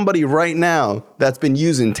 There's somebody right now that's been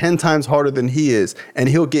using 10 times harder than he is, and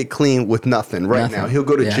he'll get clean with nothing now. He'll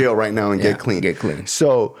go to jail right now and get clean.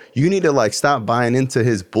 So you need to like stop buying into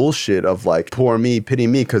his bullshit of like, poor me, pity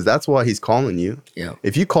me, because that's why he's calling you. Yeah.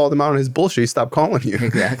 If you called him out on his bullshit, he stopped calling you.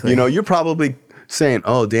 Exactly. You're probably saying,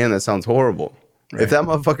 oh, damn, that sounds horrible. Right. If that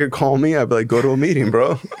motherfucker called me, I'd be like, go to a meeting,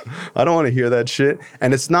 bro. I don't want to hear that shit.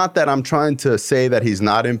 And it's not that I'm trying to say that he's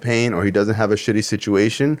not in pain or he doesn't have a shitty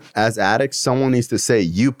situation. As addicts, someone needs to say,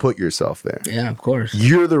 you put yourself there. Yeah, of course.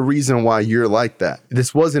 You're the reason why you're like that.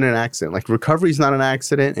 This wasn't an accident. Like recovery is not an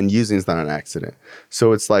accident and using is not an accident.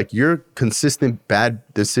 So it's like your consistent bad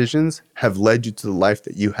decisions have led you to the life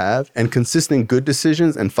that you have, and consistent good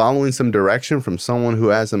decisions and following some direction from someone who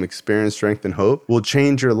has some experience, strength, and hope will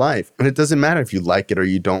change your life. And it doesn't matter if you like it or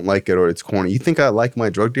you don't like it or it's corny. You think I like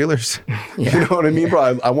my drug dealers? You know what I mean,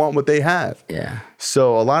 bro? I want what they have. Yeah.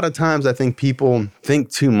 So a lot of times I think people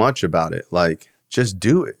think too much about it. Like, just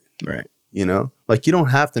do it. Right. Like you don't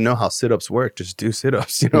have to know how sit-ups work. Just do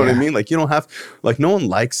sit-ups. You know what I mean? Like you don't have, like no one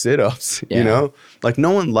likes sit-ups, like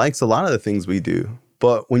no one likes a lot of the things we do.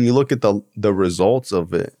 But when you look at the results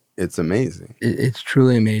of it, it's amazing. It's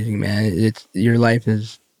truly amazing, man. Your life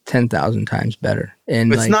is 10,000 times better.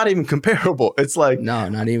 And it's not even comparable. It's like, no,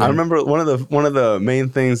 not even. I remember one of the main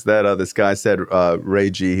things that this guy said, Ray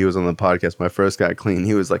G, he was on the podcast when I first got clean.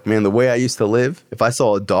 He was like, man, the way I used to live, if I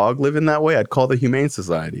saw a dog living that way, I'd call the Humane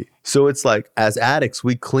Society. So it's like, as addicts,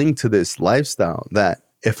 we cling to this lifestyle that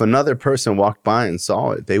if another person walked by and saw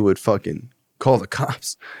it, they would fucking call the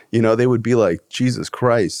cops. They would be like, Jesus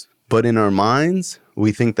Christ. But in our minds,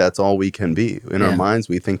 we think that's all we can be. In our minds,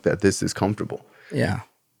 we think that this is comfortable. Yeah.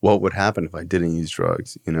 What would happen if I didn't use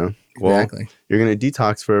drugs, Well, exactly. You're going to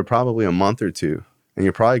detox for probably a month or two, and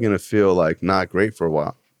you're probably going to feel like not great for a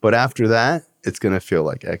while. But after that, it's going to feel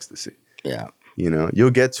like ecstasy. Yeah.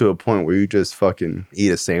 You'll get to a point where you just fucking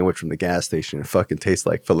eat a sandwich from the gas station and fucking tastes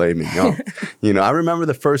like filet mignon. I remember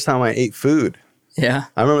the first time I ate food. Yeah.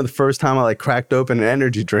 I remember the first time I like cracked open an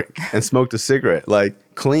energy drink and smoked a cigarette,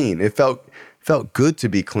 like clean. It felt good to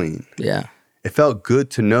be clean. Yeah. It felt good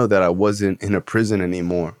to know that I wasn't in a prison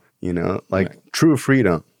anymore, true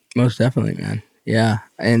freedom. Most definitely, man. Yeah.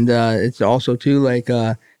 And it's also too like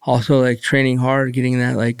training hard, getting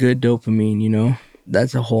that like good dopamine,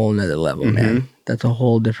 that's a whole nother level, man. That's a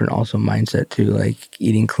whole different also mindset too, like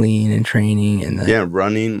eating clean and training and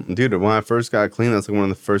running. Dude, when I first got clean, that's like one of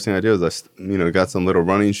the first things I did was I got some little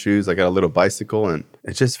running shoes. I got a little bicycle, and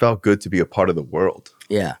it just felt good to be a part of the world.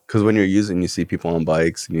 Yeah. Because when you're using, you see people on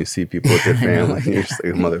bikes and you see people with their family, and you're just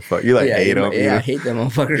like, motherfucker. You hate them. Yeah, I hate them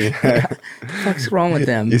motherfuckers. Yeah. What the fuck's wrong with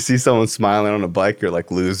them? You see someone smiling on a bike, you're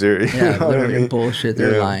like, loser. Yeah, literally bullshit.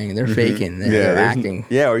 They're lying. They're faking. They're acting.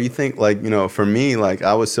 Yeah, or you think for me, like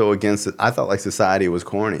I was so against it. I thought like society was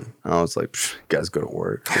corny. I was like, guys go to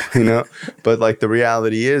work, But like the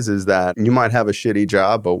reality is that you might have a shitty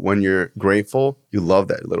job, but when you're grateful, you love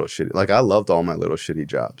that little shitty. Like I loved all my little shitty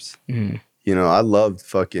jobs. I loved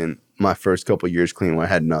fucking my first couple years clean when I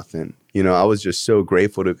had nothing. you know, I was just so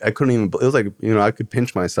grateful to, I couldn't even, it was like, you know, I could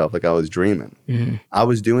pinch myself like I was dreaming. I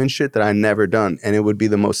was doing shit that I never done, and it would be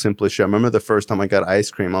the most simplest shit. I remember the first time I got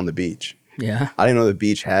ice cream on the beach. Yeah. I didn't know the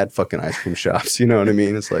beach had fucking ice cream shops. You know what I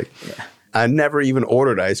mean? It's like, I never even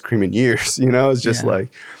ordered ice cream in years, you know? It's just like,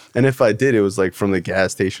 and if I did, it was like from the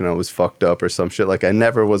gas station, I was fucked up or some shit. Like I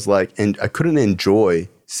never was like, and I couldn't enjoy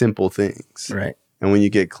simple things. Right. And when you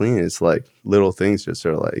get clean, it's like little things just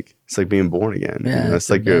are like, it's like being born again. Yeah, You know? It's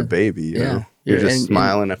like you're a baby, you know? You're just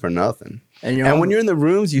smiling for nothing. And when you're in the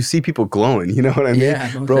rooms, you see people glowing. You know what I mean?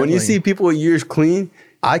 Yeah, bro, when you see people with years clean,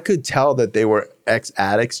 I could tell that they were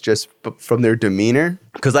ex-addicts just from their demeanor.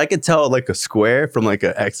 Because I could tell like a square from like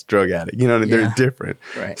an ex-drug addict. You know what I mean? They're different.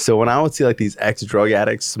 Right. So when I would see like these ex-drug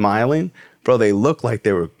addicts smiling, bro, they look like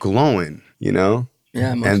they were glowing, you know?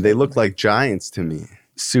 Yeah. And they look like giants to me.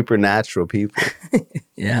 Supernatural people.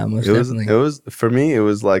 Yeah, most definitely. It was for me. It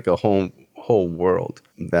was like a whole world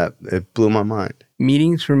that it blew my mind.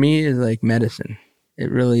 Meetings for me is like medicine.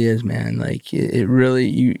 It really is, man. Like it really,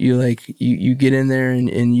 you get in there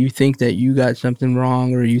and you think that you got something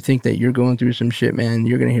wrong, or you think that you're going through some shit, man.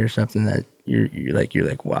 You're gonna hear something that you're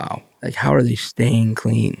like, wow, like how are they staying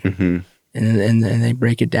clean? And they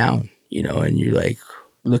break it down, you know, and you like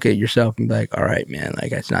look at yourself and be like, all right, man,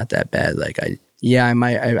 like it's not that bad. Like I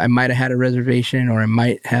might have had a reservation, or I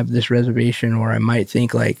might have this reservation, or I might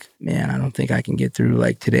think like, man, I don't think I can get through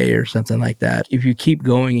like today or something like that. If you keep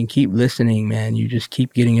going and keep listening, man, you just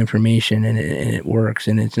keep getting information, and it works.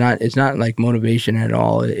 And it's not like motivation at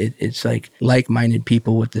all. It's like-minded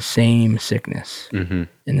people with the same sickness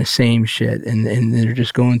and the same shit. And they're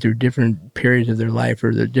just going through different periods of their life,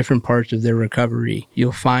 or the different parts of their recovery.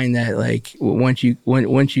 You'll find that like once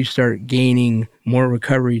you start gaining more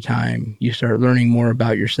recovery time, you start learning more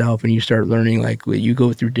about yourself, and you start learning like you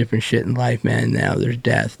go through different shit in life, man. Now there's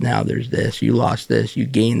death. Now there's this. You lost this. You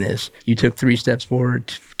gained this. You took 3 steps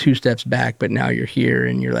forward, 2 steps back, but now you're here,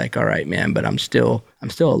 and you're like, all right, man, but I'm still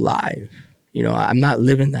alive. You know, I'm not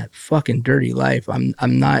living that fucking dirty life. I'm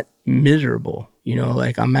not miserable. You know,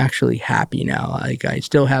 like I'm actually happy now. Like I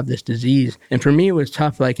still have this disease. And for me, it was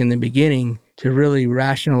tough, like in the beginning, to really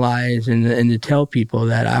rationalize and to tell people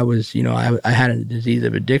that I was, you know, I had a disease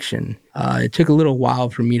of addiction. It took a little while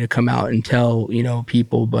for me to come out and tell, you know,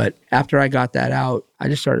 people. But after I got that out, I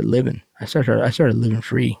just started living. I started living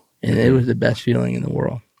free. And it was the best feeling in the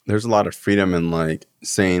world. There's a lot of freedom in like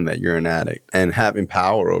saying that you're an addict and having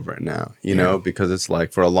power over it now, you know, because it's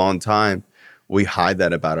like for a long time, we hide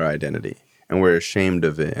that about our identity. And we're ashamed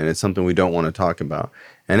of it. And it's something we don't want to talk about.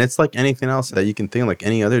 And it's like anything else that you can think, like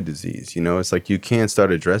any other disease. You know, it's like you can't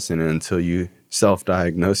start addressing it until you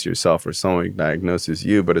self-diagnose yourself or someone diagnoses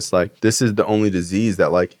you. But it's like, this is the only disease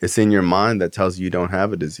that like it's in your mind that tells you don't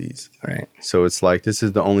have a disease. Right. So it's like, this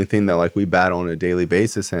is the only thing that like we battle on a daily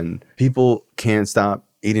basis. And people can't stop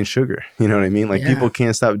eating sugar. You know what I mean? Like people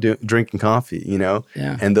can't stop drinking coffee, you know?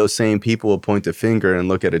 Yeah. And those same people will point a finger and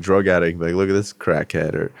look at a drug addict like, look at this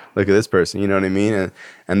crackhead, or look at this person, you know what I mean?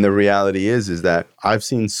 And the reality is that I've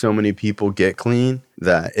seen so many people get clean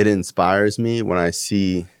that it inspires me when I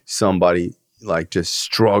see somebody like just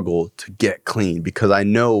struggle to get clean, because I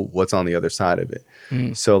know what's on the other side of it.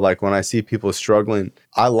 So like when I see people struggling,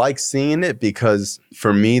 I like seeing it, because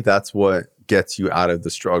for me, that's what gets you out of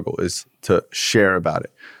the struggle, is to share about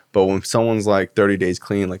it. But when someone's like 30 days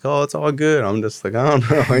clean, like, oh, it's all good, I'm just like, I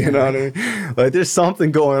don't know, you know what I mean? Like there's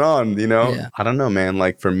something going on, you know? Yeah. I don't know, man.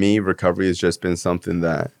 Like for me, recovery has just been something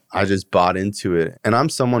that I just bought into it. And I'm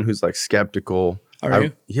someone who's like skeptical. Are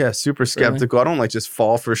you? Yeah, super skeptical. Really? I don't like just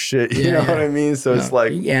fall for shit. You know what I mean? So it's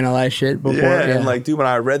like, you analyze shit before. Yeah, and like, dude, when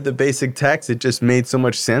I read the basic text, it just made so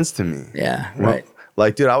much sense to me. Yeah, right.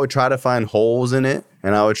 Like, dude, I would try to find holes in it,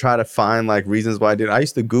 and I would try to find like reasons why I did. I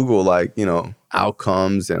used to Google like, you know,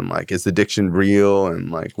 outcomes and like, is addiction real? And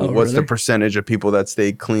like, what's the percentage of people that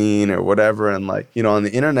stay clean or whatever? And like, you know, on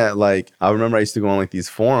the internet, like I remember I used to go on like these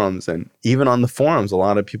forums, and even on the forums, a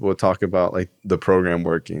lot of people would talk about like the program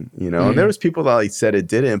working, you know, and there was people that like said it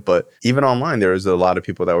didn't, but even online, there was a lot of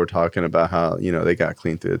people that were talking about how, you know, they got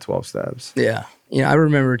clean through the 12 steps. Yeah. You know, I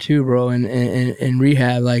remember too, bro, in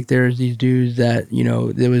rehab, like there's these dudes that, you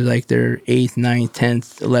know, there was like their 8th, 9th,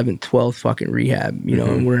 10th, 11th, 12th fucking rehab, you know,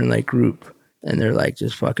 and we're in like group, and they're like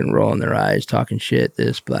just fucking rolling their eyes, talking shit,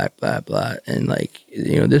 this, blah, blah, blah. And like,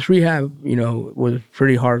 you know, this rehab, you know, was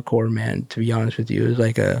pretty hardcore, man, to be honest with you. It was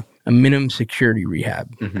like a minimum security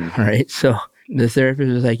rehab, right? So the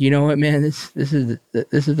therapist was like, you know what, man, this is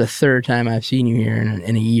the third time I've seen you here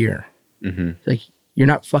in a year. It's like, you're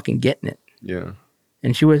not fucking getting it. Yeah.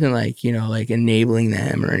 And she wasn't like, you know, like enabling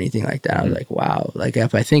them or anything like that. I was like, wow. Like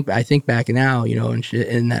if I think back now, you know, and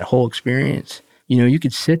in that whole experience, you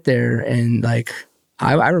could sit there and like,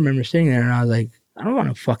 I remember sitting there and I was like, I don't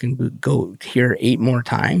want to fucking go here 8 more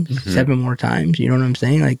times, 7 more times. You know what I'm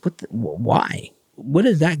saying? Like, why? What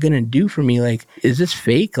is that going to do for me? Like, is this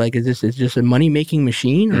fake? Like, is just a money making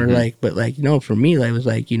machine or like, but like, for me, like, it was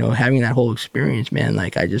like, having that whole experience, man,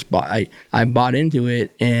 like I bought into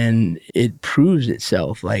it and it proves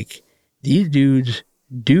itself. Like these dudes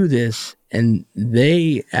do this and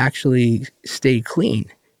they actually stay clean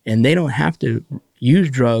and they don't have to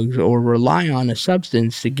use drugs or rely on a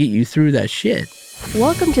substance to get you through that shit.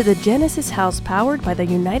 Welcome to the Genesis House powered by the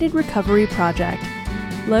United Recovery Project.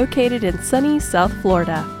 Located in sunny South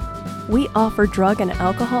Florida, we offer drug and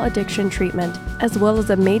alcohol addiction treatment as well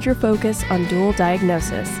as a major focus on dual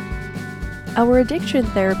diagnosis. Our addiction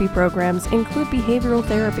therapy programs include behavioral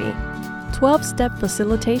therapy, 12-step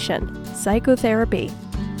facilitation, psychotherapy,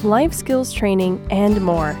 life skills training, and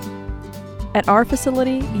more. At our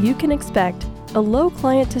facility, you can expect a low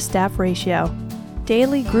client-to-staff ratio,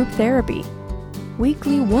 daily group therapy,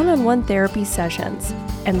 weekly one-on-one therapy sessions,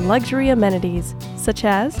 and luxury amenities such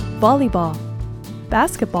as volleyball,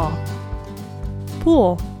 basketball,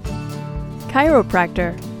 pool,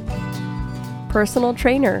 chiropractor, personal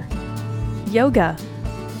trainer, yoga,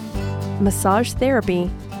 massage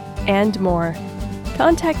therapy, and more.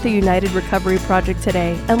 Contact the United Recovery Project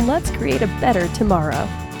today and let's create a better tomorrow.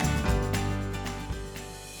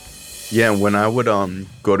 Yeah, when I would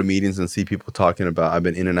go to meetings and see people talking about I've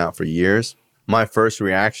been in and out for years, my first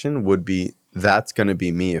reaction would be, that's going to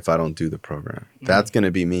be me if I don't do the program. That's going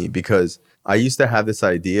to be me, because I used to have this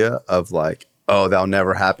idea of like, oh, that'll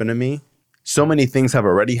never happen to me. So many things have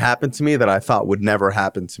already happened to me that I thought would never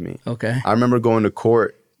happen to me. Okay. I remember going to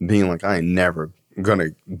court being like, I ain't never going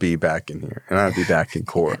to be back in here and I'd be back in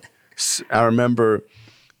court. I remember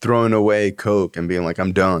throwing away coke and being like,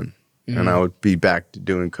 I'm done. And I would be back to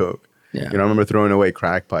doing coke. Yeah. I remember throwing away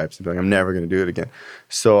crack pipes and being like, I'm never going to do it again.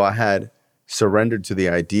 So I had surrendered to the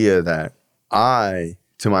idea that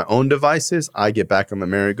to my own devices, I get back on the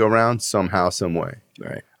merry-go-round somehow, some way.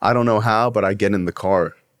 Right. I don't know how, but I get in the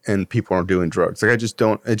car and people are doing drugs. Like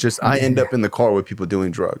I end up in the car with people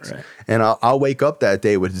doing drugs. Right. And I'll wake up that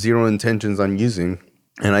day with zero intentions on using,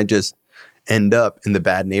 and I just end up in the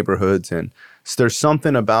bad neighborhoods. And so there's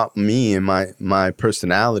something about me and my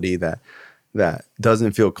personality that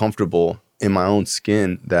doesn't feel comfortable in my own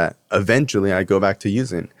skin that eventually I go back to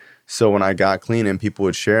using. So when I got clean and people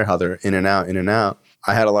would share how they're in and out,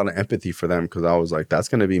 I had a lot of empathy for them because I was like, that's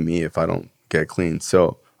going to be me if I don't get clean.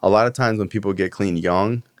 So a lot of times when people get clean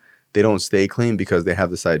young, they don't stay clean because they have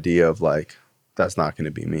this idea of like, that's not going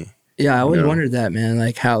to be me. Yeah, I always wondered that, man.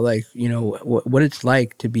 Like how, like, what it's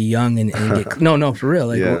like to be young and get no, for real.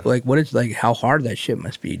 Like, like what it's like, how hard that shit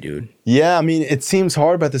must be, dude. Yeah, I mean, it seems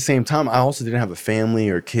hard, but at the same time, I also didn't have a family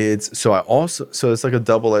or kids. So it's like a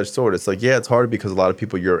double-edged sword. It's like, yeah, it's hard because a lot of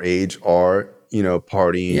people your age are,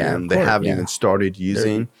 partying and they haven't even started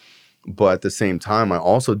using. But at the same time, I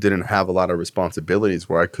also didn't have a lot of responsibilities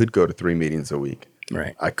where I could go to 3 meetings a week.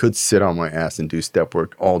 Right. I could sit on my ass and do step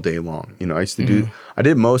work all day long. I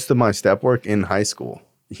did most of my step work in high school,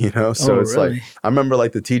 so it's really? Like, I remember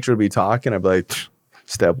like the teacher would be talking, I'd be like,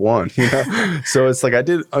 step 1, So it's like I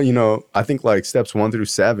did, I think like steps 1 through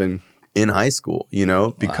 7 in high school,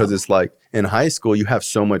 because it's like in high school, you have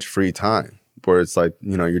so much free time where it's like,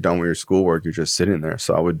 you're done with your schoolwork, you're just sitting there.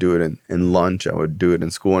 So I would do it in lunch, I would do it in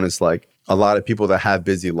school. And it's like, a lot of people that have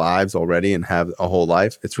busy lives already and have a whole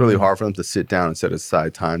life, it's really hard for them to sit down and set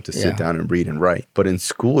aside time to sit down and read and write. But in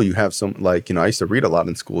school, you have some, like, I used to read a lot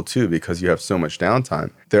in school too because you have so much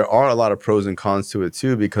downtime. There are a lot of pros and cons to it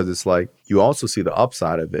too because it's like, you also see the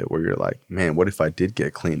upside of it where you're like, man, what if I did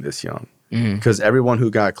get clean this young? Because everyone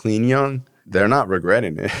who got clean young, they're not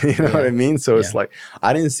regretting it. You know what I mean? So it's like,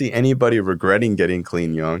 I didn't see anybody regretting getting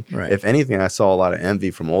clean young. Right. If anything, I saw a lot of envy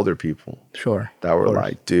from older people. Sure. That were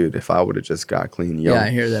like, dude, if I would have just got clean young. Yeah, I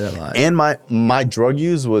hear that a lot. And my drug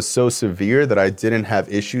use was so severe that I didn't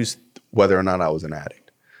have issues whether or not I was an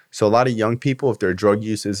addict. So a lot of young people, if their drug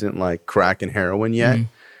use isn't like crack and heroin yet,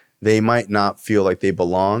 they might not feel like they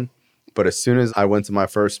belong. But as soon as I went to my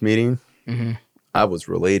first meeting, I was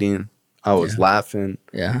relating. I was laughing.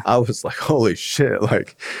 Yeah. I was like, holy shit,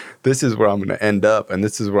 like, this is where I'm going to end up and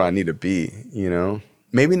this is where I need to be,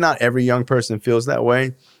 Maybe not every young person feels that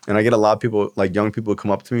way. And I get a lot of people, like young people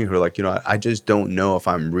come up to me who are like, I just don't know if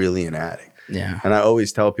I'm really an addict. Yeah. And I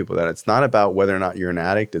always tell people that it's not about whether or not you're an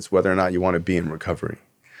addict. It's whether or not you want to be in recovery.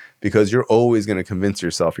 Because you're always going to convince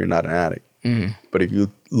yourself you're not an addict. But if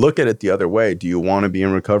you look at it the other way, do you want to be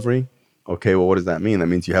in recovery? Okay, well, what does that mean? That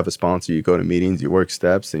means you have a sponsor, you go to meetings, you work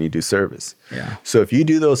steps, and you do service. Yeah. So if you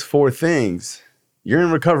do those 4 things, you're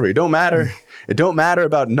in recovery. It don't matter. It don't matter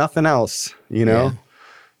about nothing else, you know? Yeah.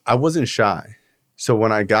 I wasn't shy. So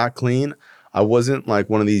when I got clean, I wasn't like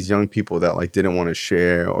one of these young people that like didn't want to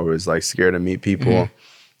share or was like scared to meet people.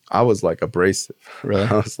 I was like abrasive. Really?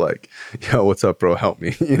 I was like, yo, what's up, bro? Help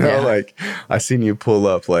me. You know, Yeah. like I seen you pull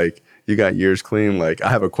up, like you got yours clean. Like I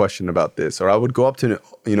have a question about this. Or I would go up to,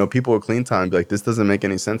 you know, people with clean time and be like, this doesn't make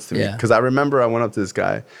any sense to me. Yeah. Because I remember I went up to this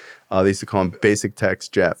guy, they used to call him Basic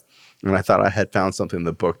Text Jeff. And I thought I had found something in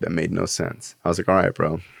the book that made no sense. I was like, all right,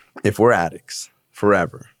 bro, if we're addicts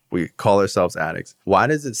forever, we call ourselves addicts, why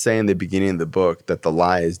does it say in the beginning of the book that the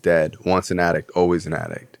lie is dead? Once an addict, always an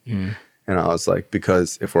addict. And I was like,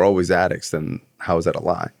 because if we're always addicts, then how is that a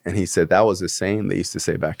lie? And he said that was a saying they used to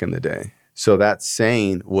say back in the day. So that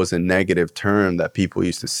saying was a negative term that people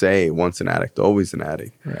used to say, once an addict, always an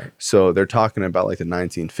addict. Right. So they're talking about like the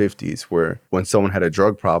 1950s where when someone had a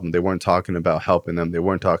drug problem, they weren't talking about helping them. They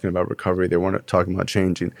weren't talking about recovery. They weren't talking about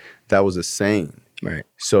changing. That was a saying. Right.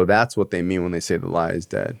 So that's what they mean when they say the lie is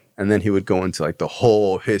dead. And then he would go into like the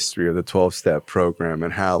whole history of the 12-step program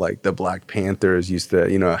and how like the Black Panthers used to,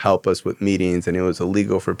 you know, help us with meetings and it was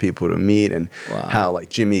illegal for people to meet, and how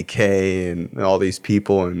like Jimmy K and all these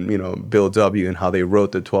people and, you know, Bill W. and how they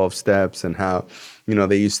wrote the 12 steps and how, you know,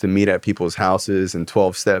 they used to meet at people's houses and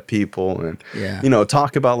 12-step people and, you know,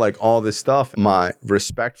 talk about like all this stuff. My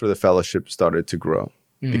respect for the fellowship started to grow.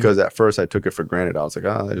 Because at first I took it for granted. I was like,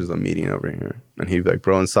 oh, there's a meeting over here. And he'd be like,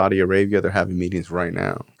 bro, in Saudi Arabia, they're having meetings right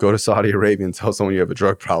now. Go to Saudi Arabia and tell someone you have a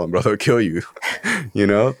drug problem, bro. They'll kill you. You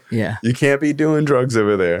know? Yeah. You can't be doing drugs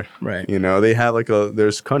over there. Right. You know, they have like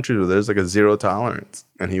there's countries where there's like a zero tolerance.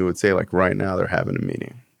 And he would say like right now they're having a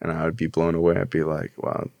meeting. And I would be blown away. I'd be like,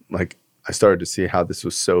 wow. Like I started to see how this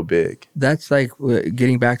was so big. That's like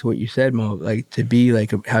getting back to what you said, Mo, like to be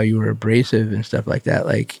like how you were abrasive and stuff like that.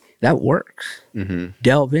 Like, that works.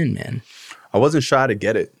 Delve in, man. I wasn't shy to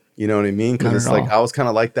get it. You know what I mean? Because it's like, all. I was kind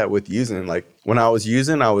of like that with using. Like when I was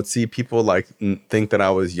using, I would see people like think that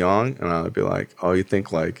I was young. And I would be like, oh, you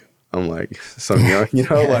think like I'm like some young, you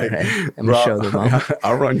know, like, Right. Let me show them.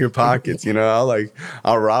 I'll run your pockets, you know,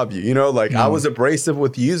 I'll rob you, you know, like I was abrasive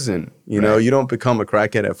with using, you know, you don't become a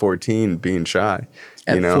crackhead at 14 being shy.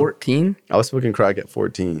 At 14? I was smoking crack at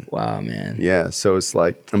 14. Wow, man. Yeah. So it's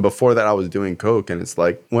like, and before that I was doing coke, and it's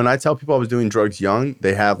like, when I tell people I was doing drugs young,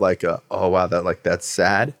 they have like oh wow, that's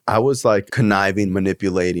sad. I was like conniving,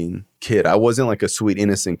 manipulating kid. I wasn't like a sweet,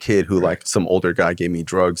 innocent kid who like some older guy gave me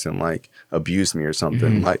drugs and like abused me or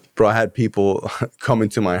something. Like, bro, I had people come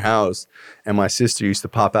into my house and my sister used to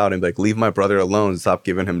pop out and be like, leave my brother alone, stop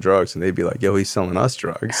giving him drugs. And they'd be like, yo, he's selling us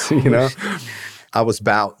drugs, you know? I was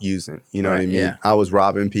about using, you know what I mean? Yeah. I was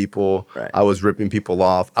robbing people. I was ripping people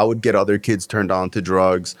off. I would get other kids turned on to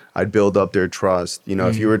drugs. I'd build up their trust. You know,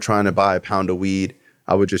 if you were trying to buy a pound of weed,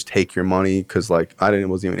 I would just take your money because like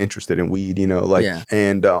wasn't even interested in weed, you know, like,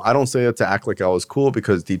 and I don't say it to act like I was cool,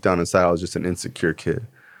 because deep down inside, I was just an insecure kid.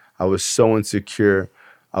 I was so insecure.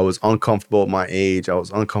 I was uncomfortable at my age. I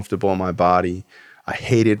was uncomfortable in my body. I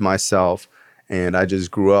hated myself. And I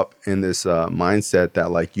just grew up in this mindset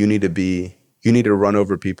that like, you need to run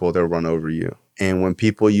over people, they'll run over you. And when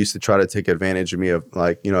people used to try to take advantage of me, of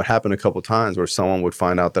like, you know, it happened a couple times where someone would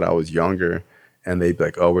find out that I was younger and they'd be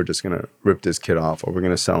like, oh, we're just going to rip this kid off, or we're going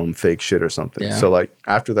to sell him fake shit or something. Yeah. So like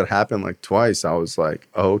after that happened like twice, I was like,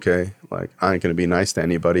 oh, okay, like I ain't going to be nice to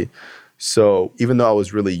anybody. So even though I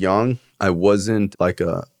was really young, I wasn't like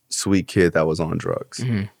a sweet kid that was on drugs.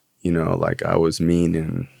 You know, like I was mean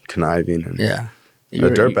and conniving and a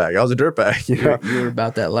dirtbag. I was a dirtbag. You were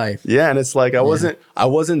about that life. Yeah, and it's like I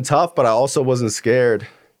wasn't tough, but I also wasn't scared.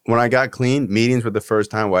 When I got clean, meetings were the first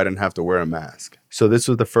time where I didn't have to wear a mask. So this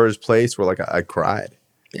was the first place where like I cried.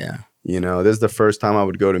 Yeah. You know, this is the first time I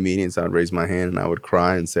would go to meetings. I would raise my hand and I would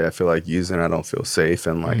cry and say, I feel like using, I don't feel safe,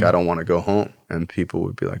 and like I don't want to go home. And people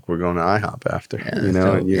would be like, we're going to IHOP after, you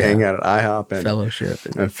know, and you hang out at IHOP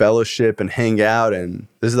and fellowship and hang out. And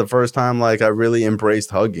this is the first time like I really embraced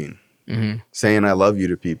hugging, saying I love you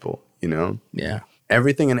to people, you know? Yeah.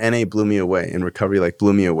 Everything in NA blew me away, in recovery, like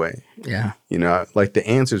blew me away. Yeah. You know, like the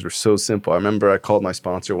answers were so simple. I remember I called my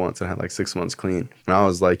sponsor once and I had like 6 months clean. And I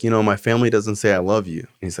was like, you know, my family doesn't say I love you. And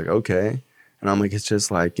he's like, okay. And I'm like, it's just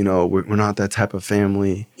like, you know, we're not that type of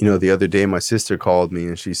family. You know, the other day my sister called me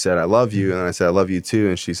and she said, I love you. And I said, I love you too.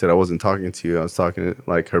 And she said, I wasn't talking to you. I was talking to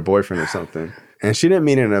like her boyfriend or something. And she didn't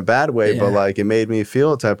mean it in a bad way, but like it made me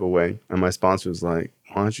feel a type of way. And my sponsor was like,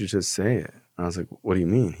 why don't you just say it? I was like, what do you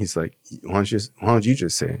mean? He's like, why don't you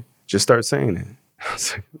just say it? Just start saying it. I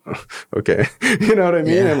was like, oh, okay. You know what I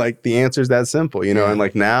mean? Yeah. And like the answer's that simple, you know? And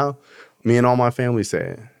like now, me and all my family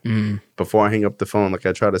say it. Before I hang up the phone, like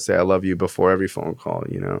I try to say I love you before every phone call,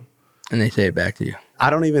 you know? And they say it back to you. I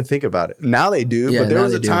don't even think about it. Now they do, but there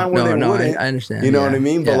was a time when they wouldn't. I understand. You know what I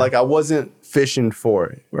mean? But like I wasn't fishing for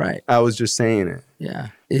it. Right. I was just saying it. Yeah.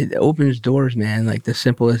 It opens doors, man. Like the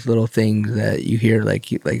simplest little things that you hear,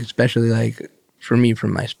 like especially like for me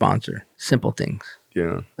from my sponsor, simple things.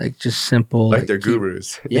 Yeah. Like just simple. Like they're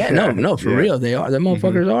gurus. Yeah, no, for real. They are. The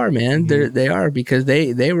motherfuckers are, man. They are because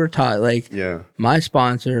they were taught like my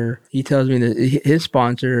sponsor, he tells me that his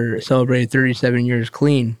sponsor celebrated 37 years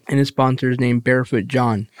clean and his sponsor is named Barefoot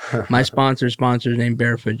John. My sponsor's named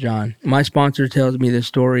Barefoot John. My sponsor tells me this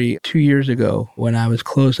story 2 years ago when I was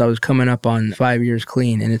close. I was coming up on 5 years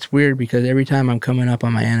clean and it's weird because every time I'm coming up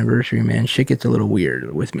on my anniversary, man, shit gets a little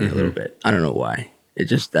weird with me a little bit. I don't know why. It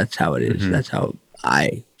just, that's how it is. That's how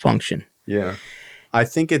I function. Yeah. I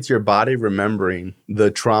think it's your body remembering the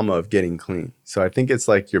trauma of getting clean. So I think it's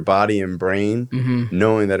like your body and brain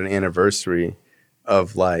knowing that an anniversary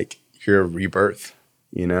of like your rebirth,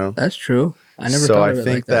 you know? That's true. I never thought of it like that. So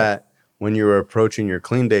I think that when you were approaching your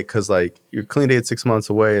clean date, because like your clean date 6 months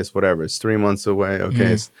away, it's whatever, it's 3 months away.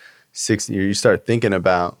 Okay, it's 6 years. You start thinking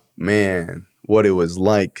about, man, what it was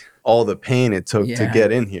like, all the pain it took to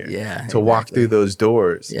get in here, to walk through those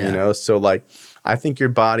doors, you know? So like, I think your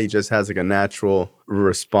body just has like a natural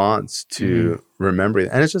response to remembering.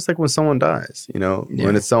 And it's just like when someone dies, you know,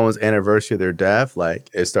 when it's someone's anniversary of their death, like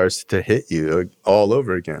it starts to hit you all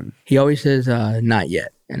over again. He always says, not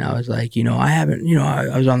yet. And I was like, you know, I haven't, you know,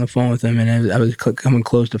 I was on the phone with him and I was coming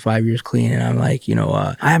close to 5 years clean. And I'm like, you know,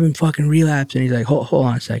 I haven't fucking relapsed. And he's like, hold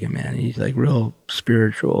on a second, man. And he's like real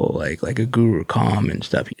spiritual, like a guru, calm and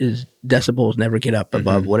stuff. His decibels never get up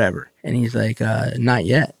above whatever. And he's like, not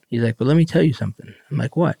yet. He's like, but let me tell you something. I'm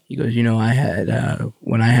like, what? He goes, you know, I had,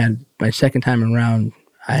 when I had my second time around,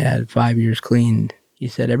 I had 5 years cleaned. He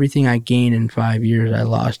said, everything I gained in 5 years, I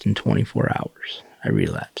lost in 24 hours. I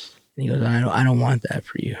relapsed. And he goes, I don't want that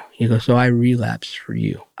for you. He goes, so I relapsed for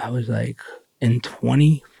you. I was like, in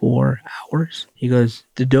 24 hours? He goes,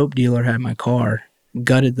 the dope dealer had my car,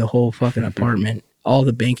 gutted the whole fucking apartment, all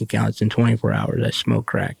the bank accounts in 24 hours. I smoked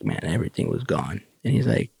crack, man. Everything was gone. And he's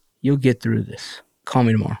like, you'll get through this. Call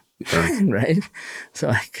me tomorrow. Right?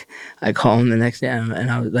 So I call him the next day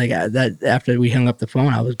and I was like, that after we hung up the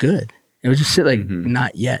phone, I was good. It was just like,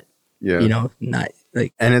 not yet. Yeah. You know, not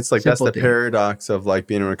like. And it's like, that's the paradox of like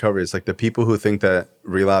being in recovery. It's like the people who think that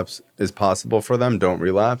relapse is possible for them don't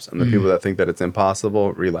relapse. And the people that think that it's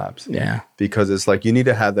impossible relapse. Yeah. Because it's like, you need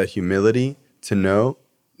to have that humility to know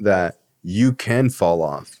that you can fall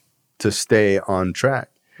off to stay on track.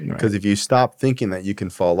 Because if you stop thinking that you can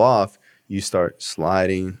fall off, you start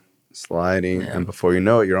sliding, and before you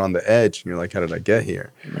know it, you're on the edge, and you're like, how did I get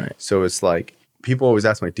here? Right. So it's like, people always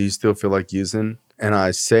ask me, like, do you still feel like using? And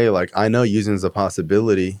I say, like, I know using is a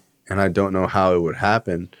possibility, and I don't know how it would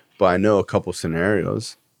happen, but I know a couple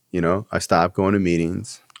scenarios. You know, I stop going to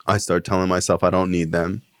meetings. I start telling myself I don't need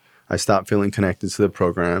them. I stop feeling connected to the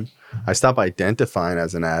program. I stop identifying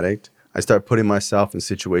as an addict. I start putting myself in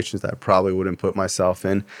situations that I probably wouldn't put myself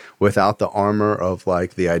in without the armor of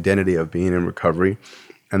like the identity of being in recovery.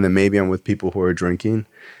 And then maybe I'm with people who are drinking.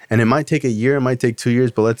 And it might take a year, it might take 2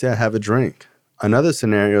 years, but let's say I have a drink. Another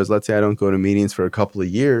scenario is, let's say I don't go to meetings for a couple of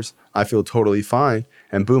years. I feel totally fine.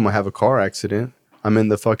 And boom, I have a car accident. I'm in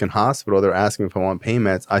the fucking hospital. They're asking if I want pain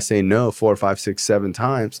meds. I say no 4, 5, 6, 7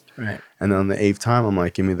 times. Right. And then on the 8th time, I'm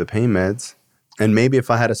like, give me the pain meds. And maybe if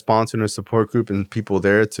I had a sponsor and a support group and people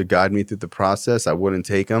there to guide me through the process, I wouldn't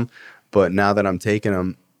take them. But now that I'm taking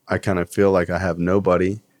them, I kind of feel like I have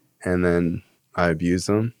nobody. And then I abuse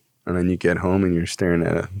them. And then you get home and you're staring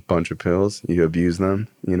at a bunch of pills. You abuse them,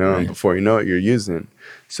 you know, and before you know it, you're using.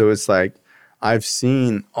 So it's like, I've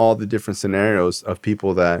seen all the different scenarios of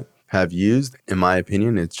people that have used. In my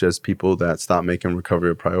opinion, it's just people that stop making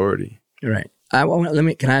recovery a priority. Right.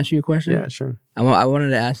 Can I ask you a question? Yeah, sure. I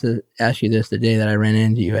wanted to ask you this the day that I ran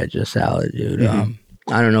into you at Just Salad, dude. I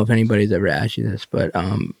don't know if anybody's ever asked you this, but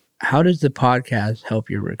how does the podcast help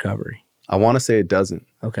your recovery? I want to say it doesn't.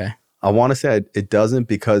 Okay. I want to say it doesn't,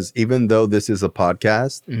 because even though this is a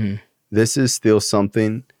podcast, this is still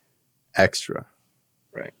something extra.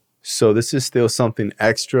 Right. So this is still something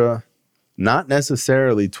extra, not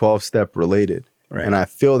necessarily 12-step related. Right. And I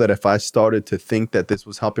feel that if I started to think that this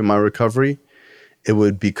was helping my recovery, it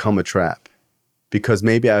would become a trap. Because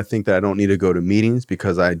maybe I think that I don't need to go to meetings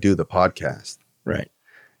because I do the podcast. Right.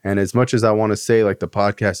 And as much as I want to say like the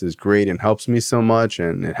podcast is great and helps me so much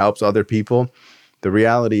and it helps other people, the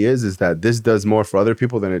reality is that this does more for other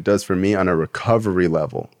people than it does for me on a recovery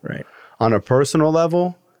level. Right. On a personal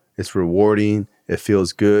level, it's rewarding. It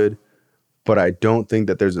feels good. But I don't think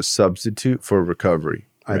that there's a substitute for recovery.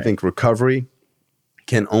 Right. I think recovery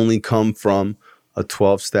can only come from a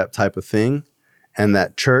 12-step type of thing, and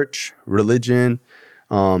that church, religion,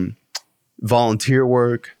 volunteer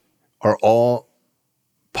work are all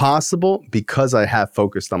possible because I have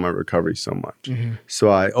focused on my recovery so much. So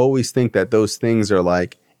I always think that those things are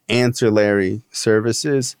like ancillary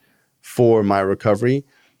services for my recovery.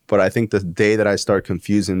 But I think the day that I start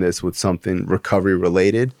confusing this with something recovery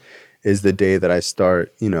related is the day that I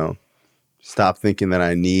start, stop thinking that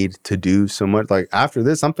I need to do so much. Like after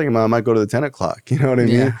this, I'm thinking I might go to the 10 o'clock. You know what I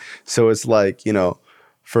mean? Yeah. So it's like,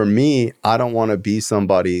 for me, I don't want to be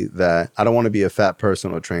I don't want to be a fat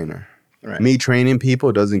personal trainer. Right. Me training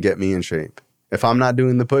people doesn't get me in shape. If I'm not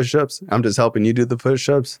doing the push-ups, I'm just helping you do the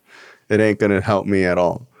push-ups. It ain't going to help me at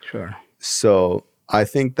all. Sure. So I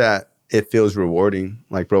think that it feels rewarding.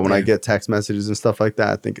 Like, bro, when I get text messages and stuff like that,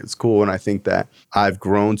 I think it's cool. And I think that I've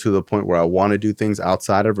grown to the point where I want to do things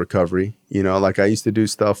outside of recovery. Like I used to do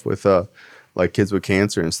stuff with like kids with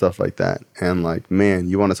cancer and stuff like that. And like, man,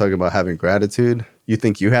 you want to talk about having gratitude? You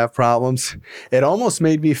think you have problems? It almost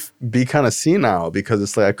made me be kind of senile because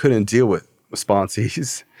it's like I couldn't deal with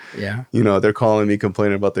sponsees. Yeah. They're calling me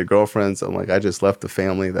complaining about their girlfriends. I'm like, I just left a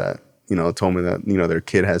family that, told me that, their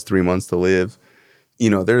kid has 3 months to live.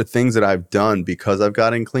 There are things that I've done because I've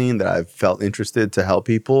gotten clean that I've felt interested to help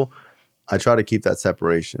people. I try to keep that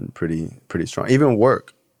separation pretty strong. Even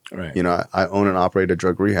work. Right. I own and operate a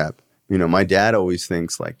drug rehab. My dad always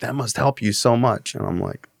thinks like, that must help you so much. And I'm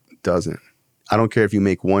like, it doesn't. I don't care if you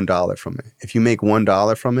make $1 from it. If you make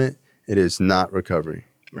 $1 from it, it is not recovery.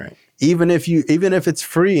 Right. Even if it's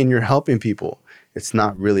free and you're helping people, it's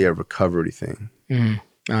not really a recovery thing. No,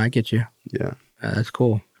 I get you. Yeah. That's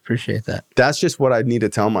cool. Appreciate that. That's just what I need to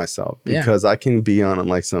tell myself because I can be on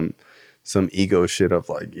like some ego shit of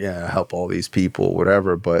like, yeah, help all these people,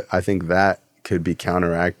 whatever. But I think that could be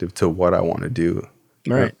counteractive to what I want to do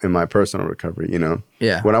in my personal recovery,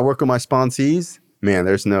 Yeah. When I work with my sponsees, man,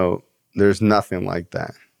 there's nothing like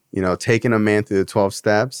that. Taking a man through the 12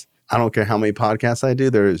 steps, I don't care how many podcasts I do,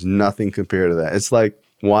 there is nothing compared to that. It's like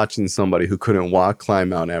watching somebody who couldn't walk climb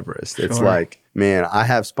Mount Everest. It's like, man, I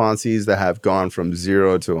have sponsees that have gone from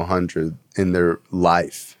 0 to 100 in their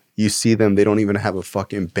life. You see them, they don't even have a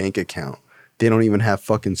fucking bank account. They don't even have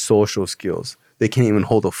fucking social skills. They can't even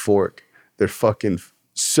hold a fork. They're fucking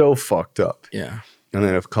so fucked up. Yeah. And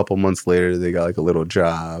then a couple months later, they got like a little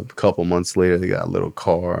job. A couple months later, they got a little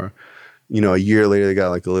car. A year later, they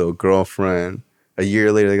got like a little girlfriend. A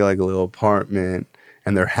year later, they got like a little apartment.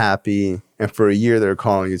 And they're happy. And for a year, they're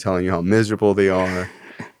calling you, telling you how miserable they are.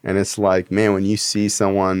 And it's like, man, when you see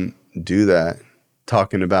someone do that,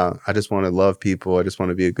 talking about, I just want to love people, I just want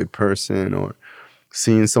to be a good person, or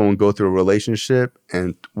seeing someone go through a relationship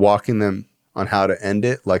and walking them on how to end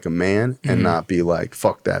it like a man and not be like,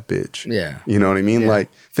 fuck that bitch. Yeah. You know what I mean? Yeah.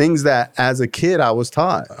 Like things that as a kid I was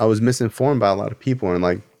taught. I was misinformed by a lot of people. And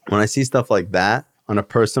like when I see stuff like that on a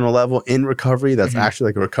personal level in recovery, that's actually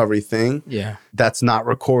like a recovery thing. Yeah. That's not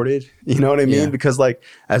recorded. You know what I mean? Yeah. Because like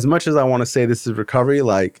as much as I want to say this is recovery,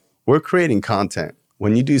 like we're creating content.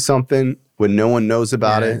 When you do something when no one knows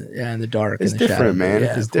about it. Yeah, in the dark. It's in the different, shadow. man.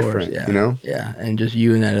 Yeah, It's of course, different, yeah. Yeah, and just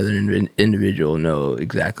you and that other individual know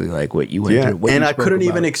exactly like what you went through. What and you I spoke couldn't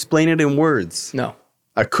about. even explain it in words. No.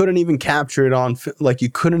 I couldn't even capture it on, like you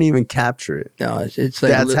couldn't even capture it. No, it's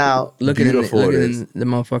like That's how beautiful it is. in the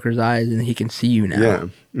motherfucker's eyes and he can see you now. Yeah.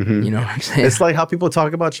 Mm-hmm. You know what I'm saying? It's like how people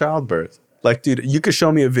talk about childbirth. Like, dude, you could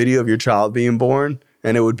show me a video of your child being born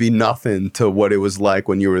and it would be nothing to what it was like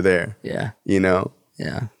when you were there. Yeah. You know?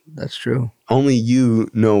 Yeah, that's true. Only you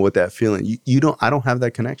know what that feeling. You don't, I don't have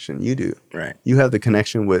that connection. You do. Right. You have the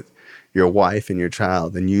connection with your wife and your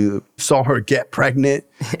child, and you saw her get pregnant.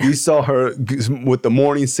 You saw her with the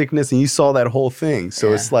morning sickness, and you saw that whole thing.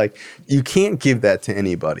 So it's like, you can't give that to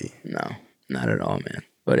anybody. No, not at all, man.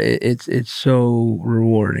 But it's so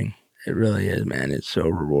rewarding. It really is, man. It's so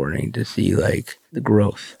rewarding to see like the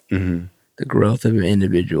growth. Mm-hmm. The growth of an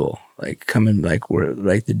individual, like coming like where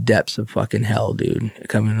like the depths of fucking hell, dude.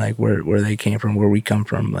 Coming like where they came from, where we come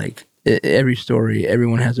from. Like every story,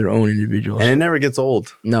 everyone has their own individual. And it never gets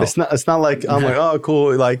old. No, it's not like I'm like, oh,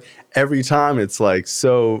 cool. Like every time, it's like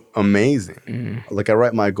so amazing. Mm-hmm. Like I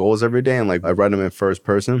write my goals every day, and like I write them in first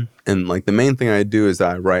person. And like the main thing I do is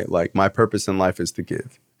I write like my purpose in life is to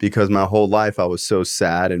give. Because my whole life I was so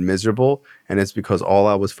sad and miserable, and it's because all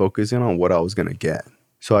I was focusing on what I was gonna get.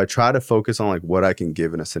 So I try to focus on like what I can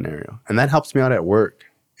give in a scenario. And that helps me out at work.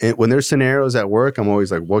 And when there's scenarios at work, I'm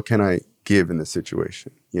always like, what can I give in this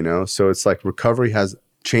situation? You know? So it's like recovery has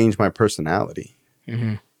changed my personality.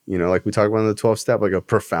 Mm-hmm. You know, like we talked about in the 12 step, like a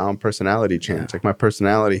profound personality change. Yeah. Like my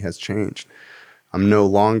personality has changed. I'm no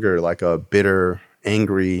longer like a bitter,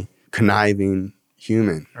 angry, conniving,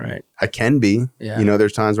 human. Right. I can be. Yeah. You know,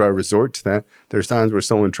 there's times where I resort to that. There's times where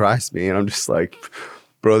someone tries me and I'm just like,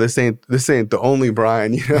 bro, this ain't the only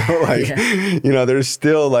Brian, you know? Like, you know, there's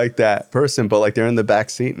still like that person, but like they're in the back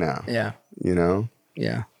seat now. Yeah. You know?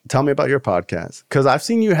 Yeah. Tell me about your podcast. Because I've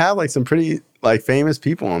seen you have like some pretty like famous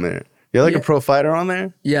people on there. You're like a pro fighter on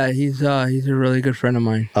there? Yeah, he's a really good friend of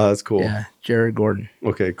mine. Oh, that's cool. Yeah, Jared Gordon.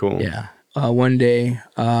 Okay, cool. Yeah. One day,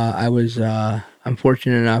 I'm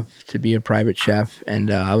fortunate enough to be a private chef,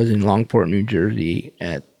 and I was in Longport, New Jersey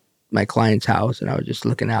at my client's house, and I was just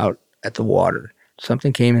looking out at the water.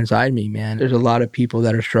 Something came inside me, man. There's a lot of people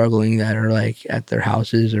that are struggling that are like at their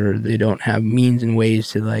houses or they don't have means and ways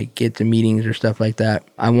to like get to meetings or stuff like that.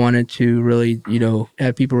 I wanted to really, you know,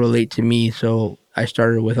 have people relate to me. So I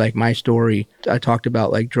started with like my story. I talked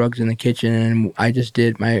about like drugs in the kitchen, and I just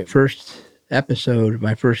did my first episode.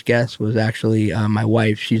 My first guest was actually my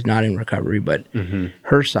wife. She's not in recovery, but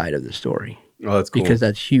her side of the story. Oh, that's cool. Because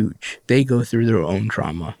that's huge. They go through their own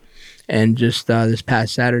trauma. And just this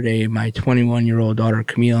past Saturday, my 21-year-old daughter,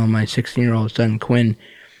 Camille, and my 16-year-old son, Quinn,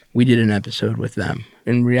 we did an episode with them.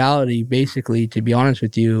 In reality, basically, to be honest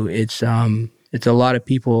with you, it's a lot of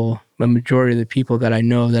people, the majority of the people that I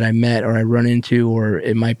know that I met or I run into, or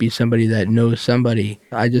it might be somebody that knows somebody.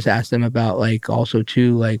 I just asked them about like also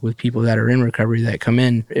too, like with people that are in recovery that come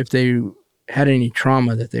in, if they had any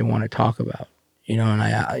trauma that they want to talk about, you know, and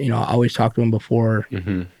I always talk to them before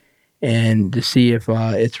and to see if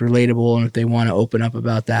it's relatable and if they want to open up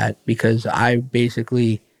about that. Because I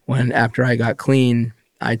basically, after I got clean,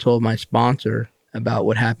 I told my sponsor about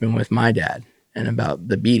what happened with my dad and about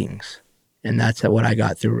the beatings. And that's what I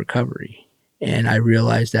got through recovery. And I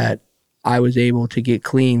realized that I was able to get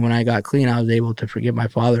clean. When I got clean, I was able to forgive my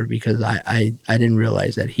father because I didn't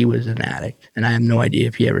realize that he was an addict. And I have no idea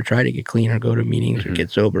if he ever tried to get clean or go to meetings or get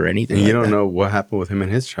sober or anything and you like don't that. know what happened with him in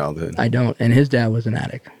his childhood. I don't. And his dad was an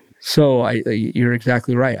addict. So you're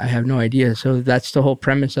exactly right. I have no idea. So that's the whole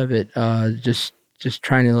premise of it. Just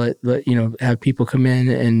trying to let you know, have people come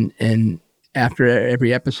in and after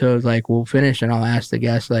every episode, like we'll finish and I'll ask the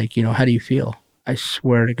guest, like, you know, how do you feel? I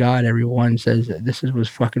swear to God, everyone says that was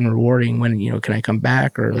fucking rewarding. When, you know, can I come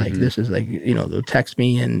back? Or like, this is like, you know, they'll text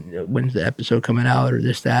me and when's the episode coming out or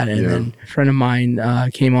this, that. And then a friend of mine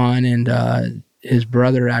came on and his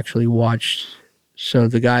brother actually watched. So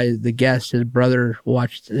the guest, his brother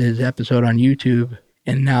watched his episode on YouTube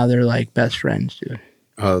and now they're like best friends, dude.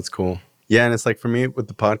 Oh, that's cool. Yeah, and it's like for me with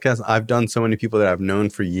the podcast, I've done so many people that I've known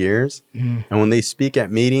for years. And when they speak at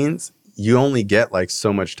meetings, you only get like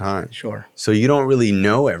so much time. Sure. So you don't really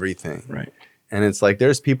know everything. Right. And it's like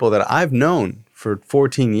there's people that I've known for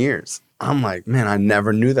 14 years. I'm like, man, I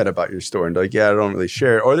never knew that about your story. And they're like, yeah, I don't really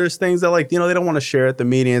share it. Or there's things that like, you know, they don't want to share at the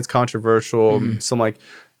meeting. It's controversial. Some like,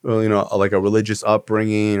 well, you know, like a religious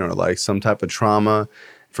upbringing or like some type of trauma.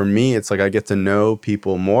 For me, it's like I get to know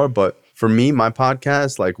people more. But for me, my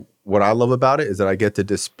podcast, like what I love about it is that I get to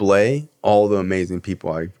display all the amazing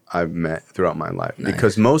people I've met throughout my life. Nice.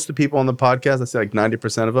 Because most of the people on the podcast, I say like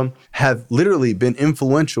 90% of them, have literally been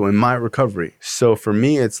influential in my recovery. So for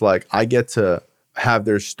me, it's like I get to have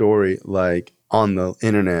their story like on the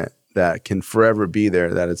internet that can forever be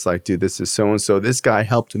there. That it's like, dude, this is so-and-so. This guy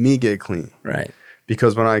helped me get clean. Right.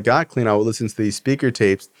 Because when I got clean, I would listen to these speaker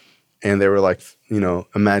tapes and they were like, you know,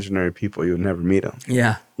 imaginary people. You would never meet them.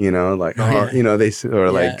 Yeah. You know, like, you know, they are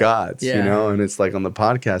like gods, yeah. You know, and it's like on the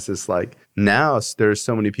podcast, it's like now there's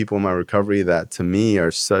so many people in my recovery that to me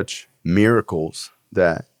are such miracles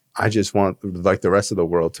that I just want like the rest of the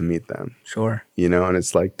world to meet them. Sure. You know, and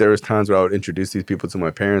it's like there was times where I would introduce these people to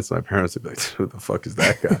my parents. And my parents would be like, who the fuck is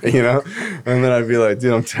that guy? You know, and then I'd be like,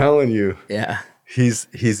 dude, I'm telling you. Yeah.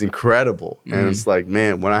 He's incredible. And it's like,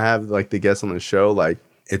 man, when I have like the guests on the show, like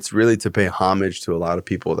it's really to pay homage to a lot of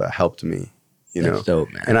people that helped me, you know. That's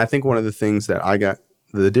dope, man. And I think one of the things that I got,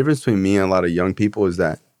 the difference between me and a lot of young people is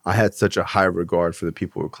that I had such a high regard for the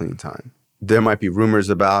people with clean time. There might be rumors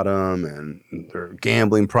about them and their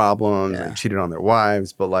gambling problems and cheated on their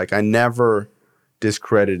wives, but like I never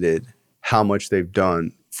discredited how much they've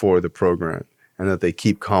done for the program. And that they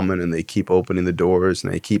keep coming and they keep opening the doors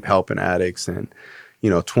and they keep helping addicts. And, you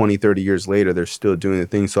know, 20, 30 years later, they're still doing the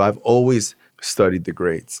thing. So I've always studied the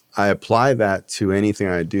greats. I apply that to anything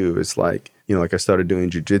I do. It's like, you know, like I started doing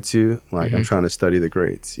jiu-jitsu. Like I'm trying to study the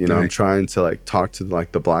greats. You know, I'm trying to like talk to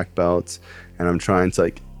like the black belts. And I'm trying to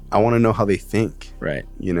like, I want to know how they think. Right.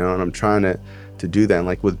 You know, and I'm trying to do that. And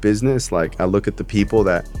like with business, like I look at the people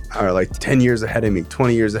that are like 10 years ahead of me,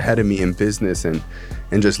 20 years ahead of me in business and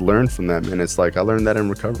just learn from them. And it's like, I learned that in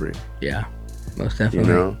recovery. Yeah, most definitely.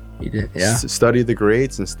 You know? You did, yeah. Study the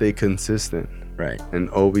greats and stay consistent. Right. And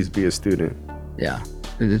always be a student. Yeah.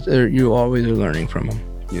 You always are learning from them.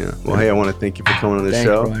 Yeah. Well, hey, I want to thank you for coming on the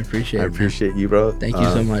show. Bro, I appreciate it. I appreciate you, bro. Thank you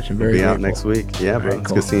so much. I'm very Be out grateful. next week. Yeah, bro. Right, It's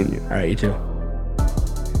cool. good seeing you. All right, you too.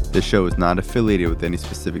 This show is not affiliated with any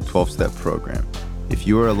specific 12-step program. If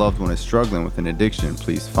you or a loved one is struggling with an addiction,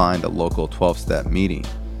 please find a local 12-step meeting.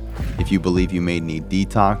 If you believe you may need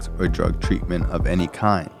detox or drug treatment of any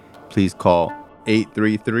kind, please call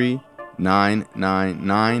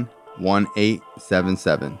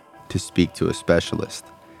 833-999-1877 to speak to a specialist.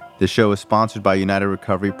 The show is sponsored by United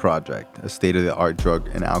Recovery Project, a state-of-the-art drug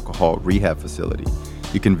and alcohol rehab facility.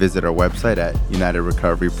 You can visit our website at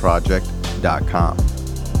unitedrecoveryproject.com.